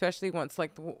 like, especially once,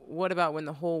 like, what about when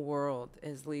the whole world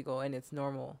is legal and it's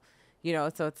normal,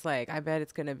 So it's like, I bet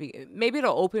it's going to be, maybe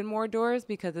it'll open more doors,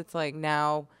 because it's like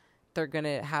now they're going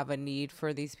to have a need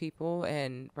for these people.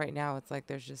 And right now it's like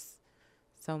there's just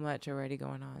so much already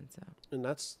going on. So.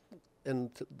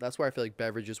 And that's where I feel like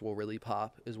beverages will really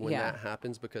pop, is when that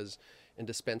happens, because in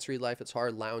dispensary life, it's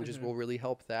hard. Lounges will really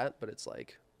help that. But it's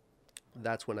like,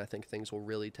 that's when I think things will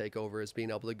really take over, is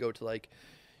being able to go to like,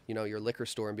 your liquor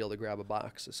store and be able to grab a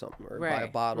box of something or buy a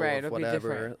bottle of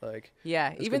whatever. Like,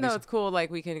 even though it's cool, like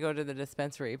we can go to the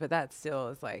dispensary, but that still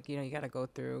is like, you got to go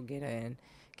through, get in,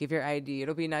 give your ID.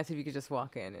 It'll be nice if you could just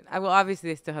walk in. And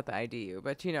obviously they still have to ID you,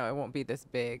 but it won't be this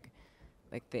big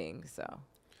like thing. So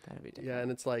that'll be different. Yeah.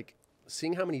 And it's like,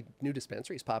 seeing how many new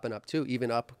dispensaries popping up too,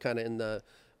 even up kind of in the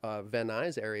Van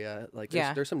Nuys area. Like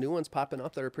there's some new ones popping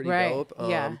up that are pretty dope.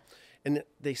 And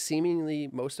they seemingly,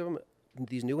 most of them,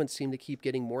 these new ones seem to keep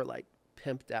getting more like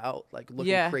pimped out, like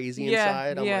looking crazy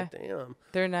inside. I'm like, damn,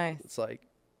 they're nice. It's like,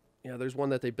 there's one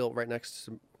that they built right next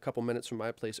to a couple minutes from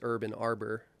my place, Urban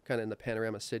Arbor, kind of in the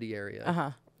Panorama City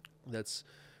area. That's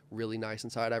really nice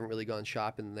inside. I haven't really gone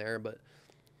shopping there, but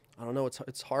I don't know.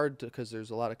 It's hard because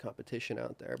there's a lot of competition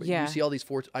out there. But you see all these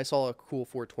I saw a cool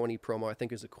 420 promo. I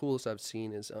think is the coolest I've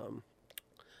seen is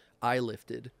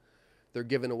iLifted. They're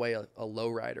giving away a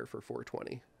lowrider for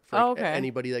 420 for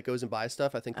anybody that goes and buys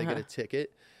stuff. I think they get a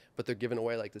ticket, but they're giving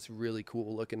away like this really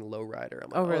cool looking lowrider. I'm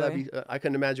like, really? I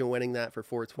couldn't imagine winning that for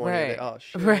 420. Right. Oh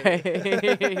shit.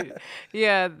 Right.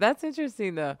 Yeah, that's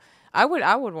interesting though. I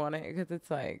would want it, because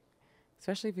it's like,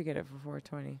 especially if you get it for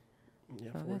 420.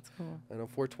 Yeah, that's cool. I know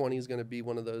 420 is going to be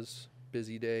one of those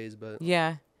busy days, but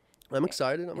I'm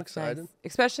excited. I'm It's excited. nice.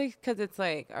 Especially because it's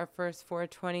like our first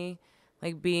 420,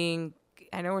 like being,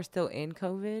 I know we're still in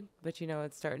COVID, but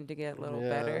it's starting to get a little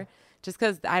better. Just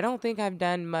because I don't think I've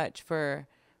done much for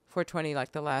 420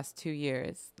 like the last 2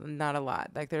 years. Not a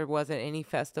lot. Like there wasn't any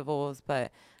festivals,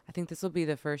 but I think this will be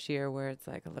the first year where it's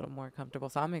like a little more comfortable.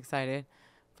 So I'm excited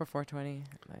for 420.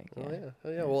 Like, Oh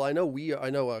yeah. Well, I know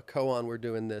Koan, we're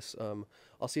doing this.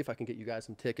 I'll see if I can get you guys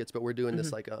some tickets, but we're doing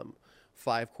this like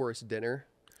 5-course dinner.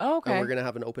 Oh, okay. And we're gonna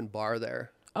have an open bar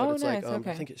there. But Oh, it's nice. like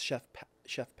Okay. I think it's Chef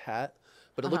Pat.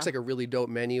 But it looks like a really dope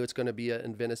menu. It's gonna be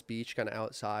in Venice Beach, kind of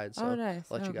outside. So Oh, nice.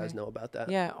 I'll let you guys Okay. know about that.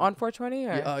 Yeah, on 420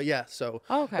 or? Yeah. So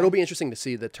Oh, okay. it'll be interesting to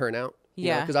see the turnout.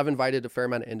 Yeah. Because I've invited a fair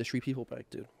amount of industry people, but like,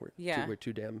 dude, Yeah. we're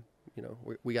too damn.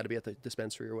 We got to be at the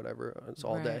dispensary or whatever. It's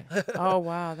all day. Right. Oh,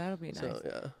 wow. That'll be nice. So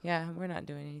yeah. Yeah, we're not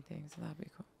doing anything, so that'll be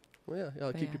cool. Well, yeah.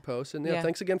 I'll But keep yeah. you posted. And Yeah.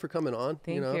 thanks again for coming on.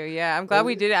 Thank you. you. Yeah, I'm glad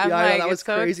we did it. I'm Yeah, I know, like, that was it's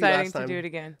so crazy exciting last to time. do it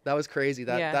again. That was crazy.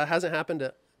 That Yeah. that hasn't happened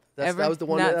to. That was the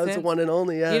one. Not That was the since? one and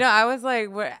only. Yeah. I was like,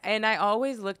 and I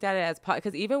always looked at it as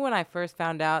because even when I first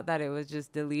found out that it was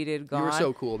just deleted, gone, You were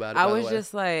so cool about it. I by the was way.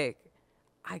 just like,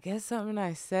 I guess something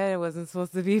I said wasn't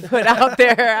supposed to be put out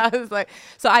there. I was like,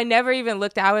 so I never even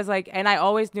looked. I was like, and I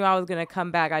always knew I was gonna come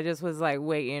back. I just was like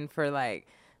waiting for like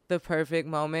the perfect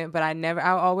moment, but I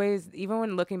always, even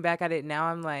when looking back at it now,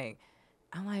 I'm like,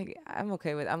 I'm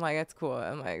okay with. I'm like, that's cool.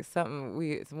 I'm like,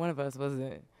 one of us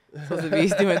wasn't supposed to be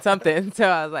doing something, so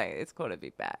I was like, it's cool to be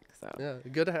back. So Yeah,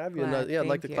 good to have you. And, Glad. I'd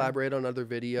like to Thank you. collaborate on other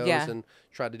videos Yeah. and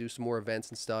try to do some more events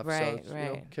and stuff. Right, So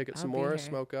right. kick it I'll some be more, here.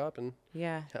 smoke up, and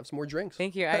yeah, have some more drinks.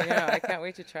 thank you. I know. I can't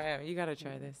wait to try them. You got to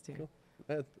try this too. Cool.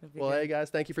 It'll be Well, good. hey guys,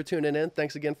 thank you for tuning in.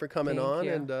 Thanks again for coming Thank on,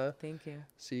 you. and Thank you.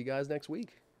 see you guys next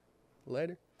week.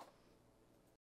 Later.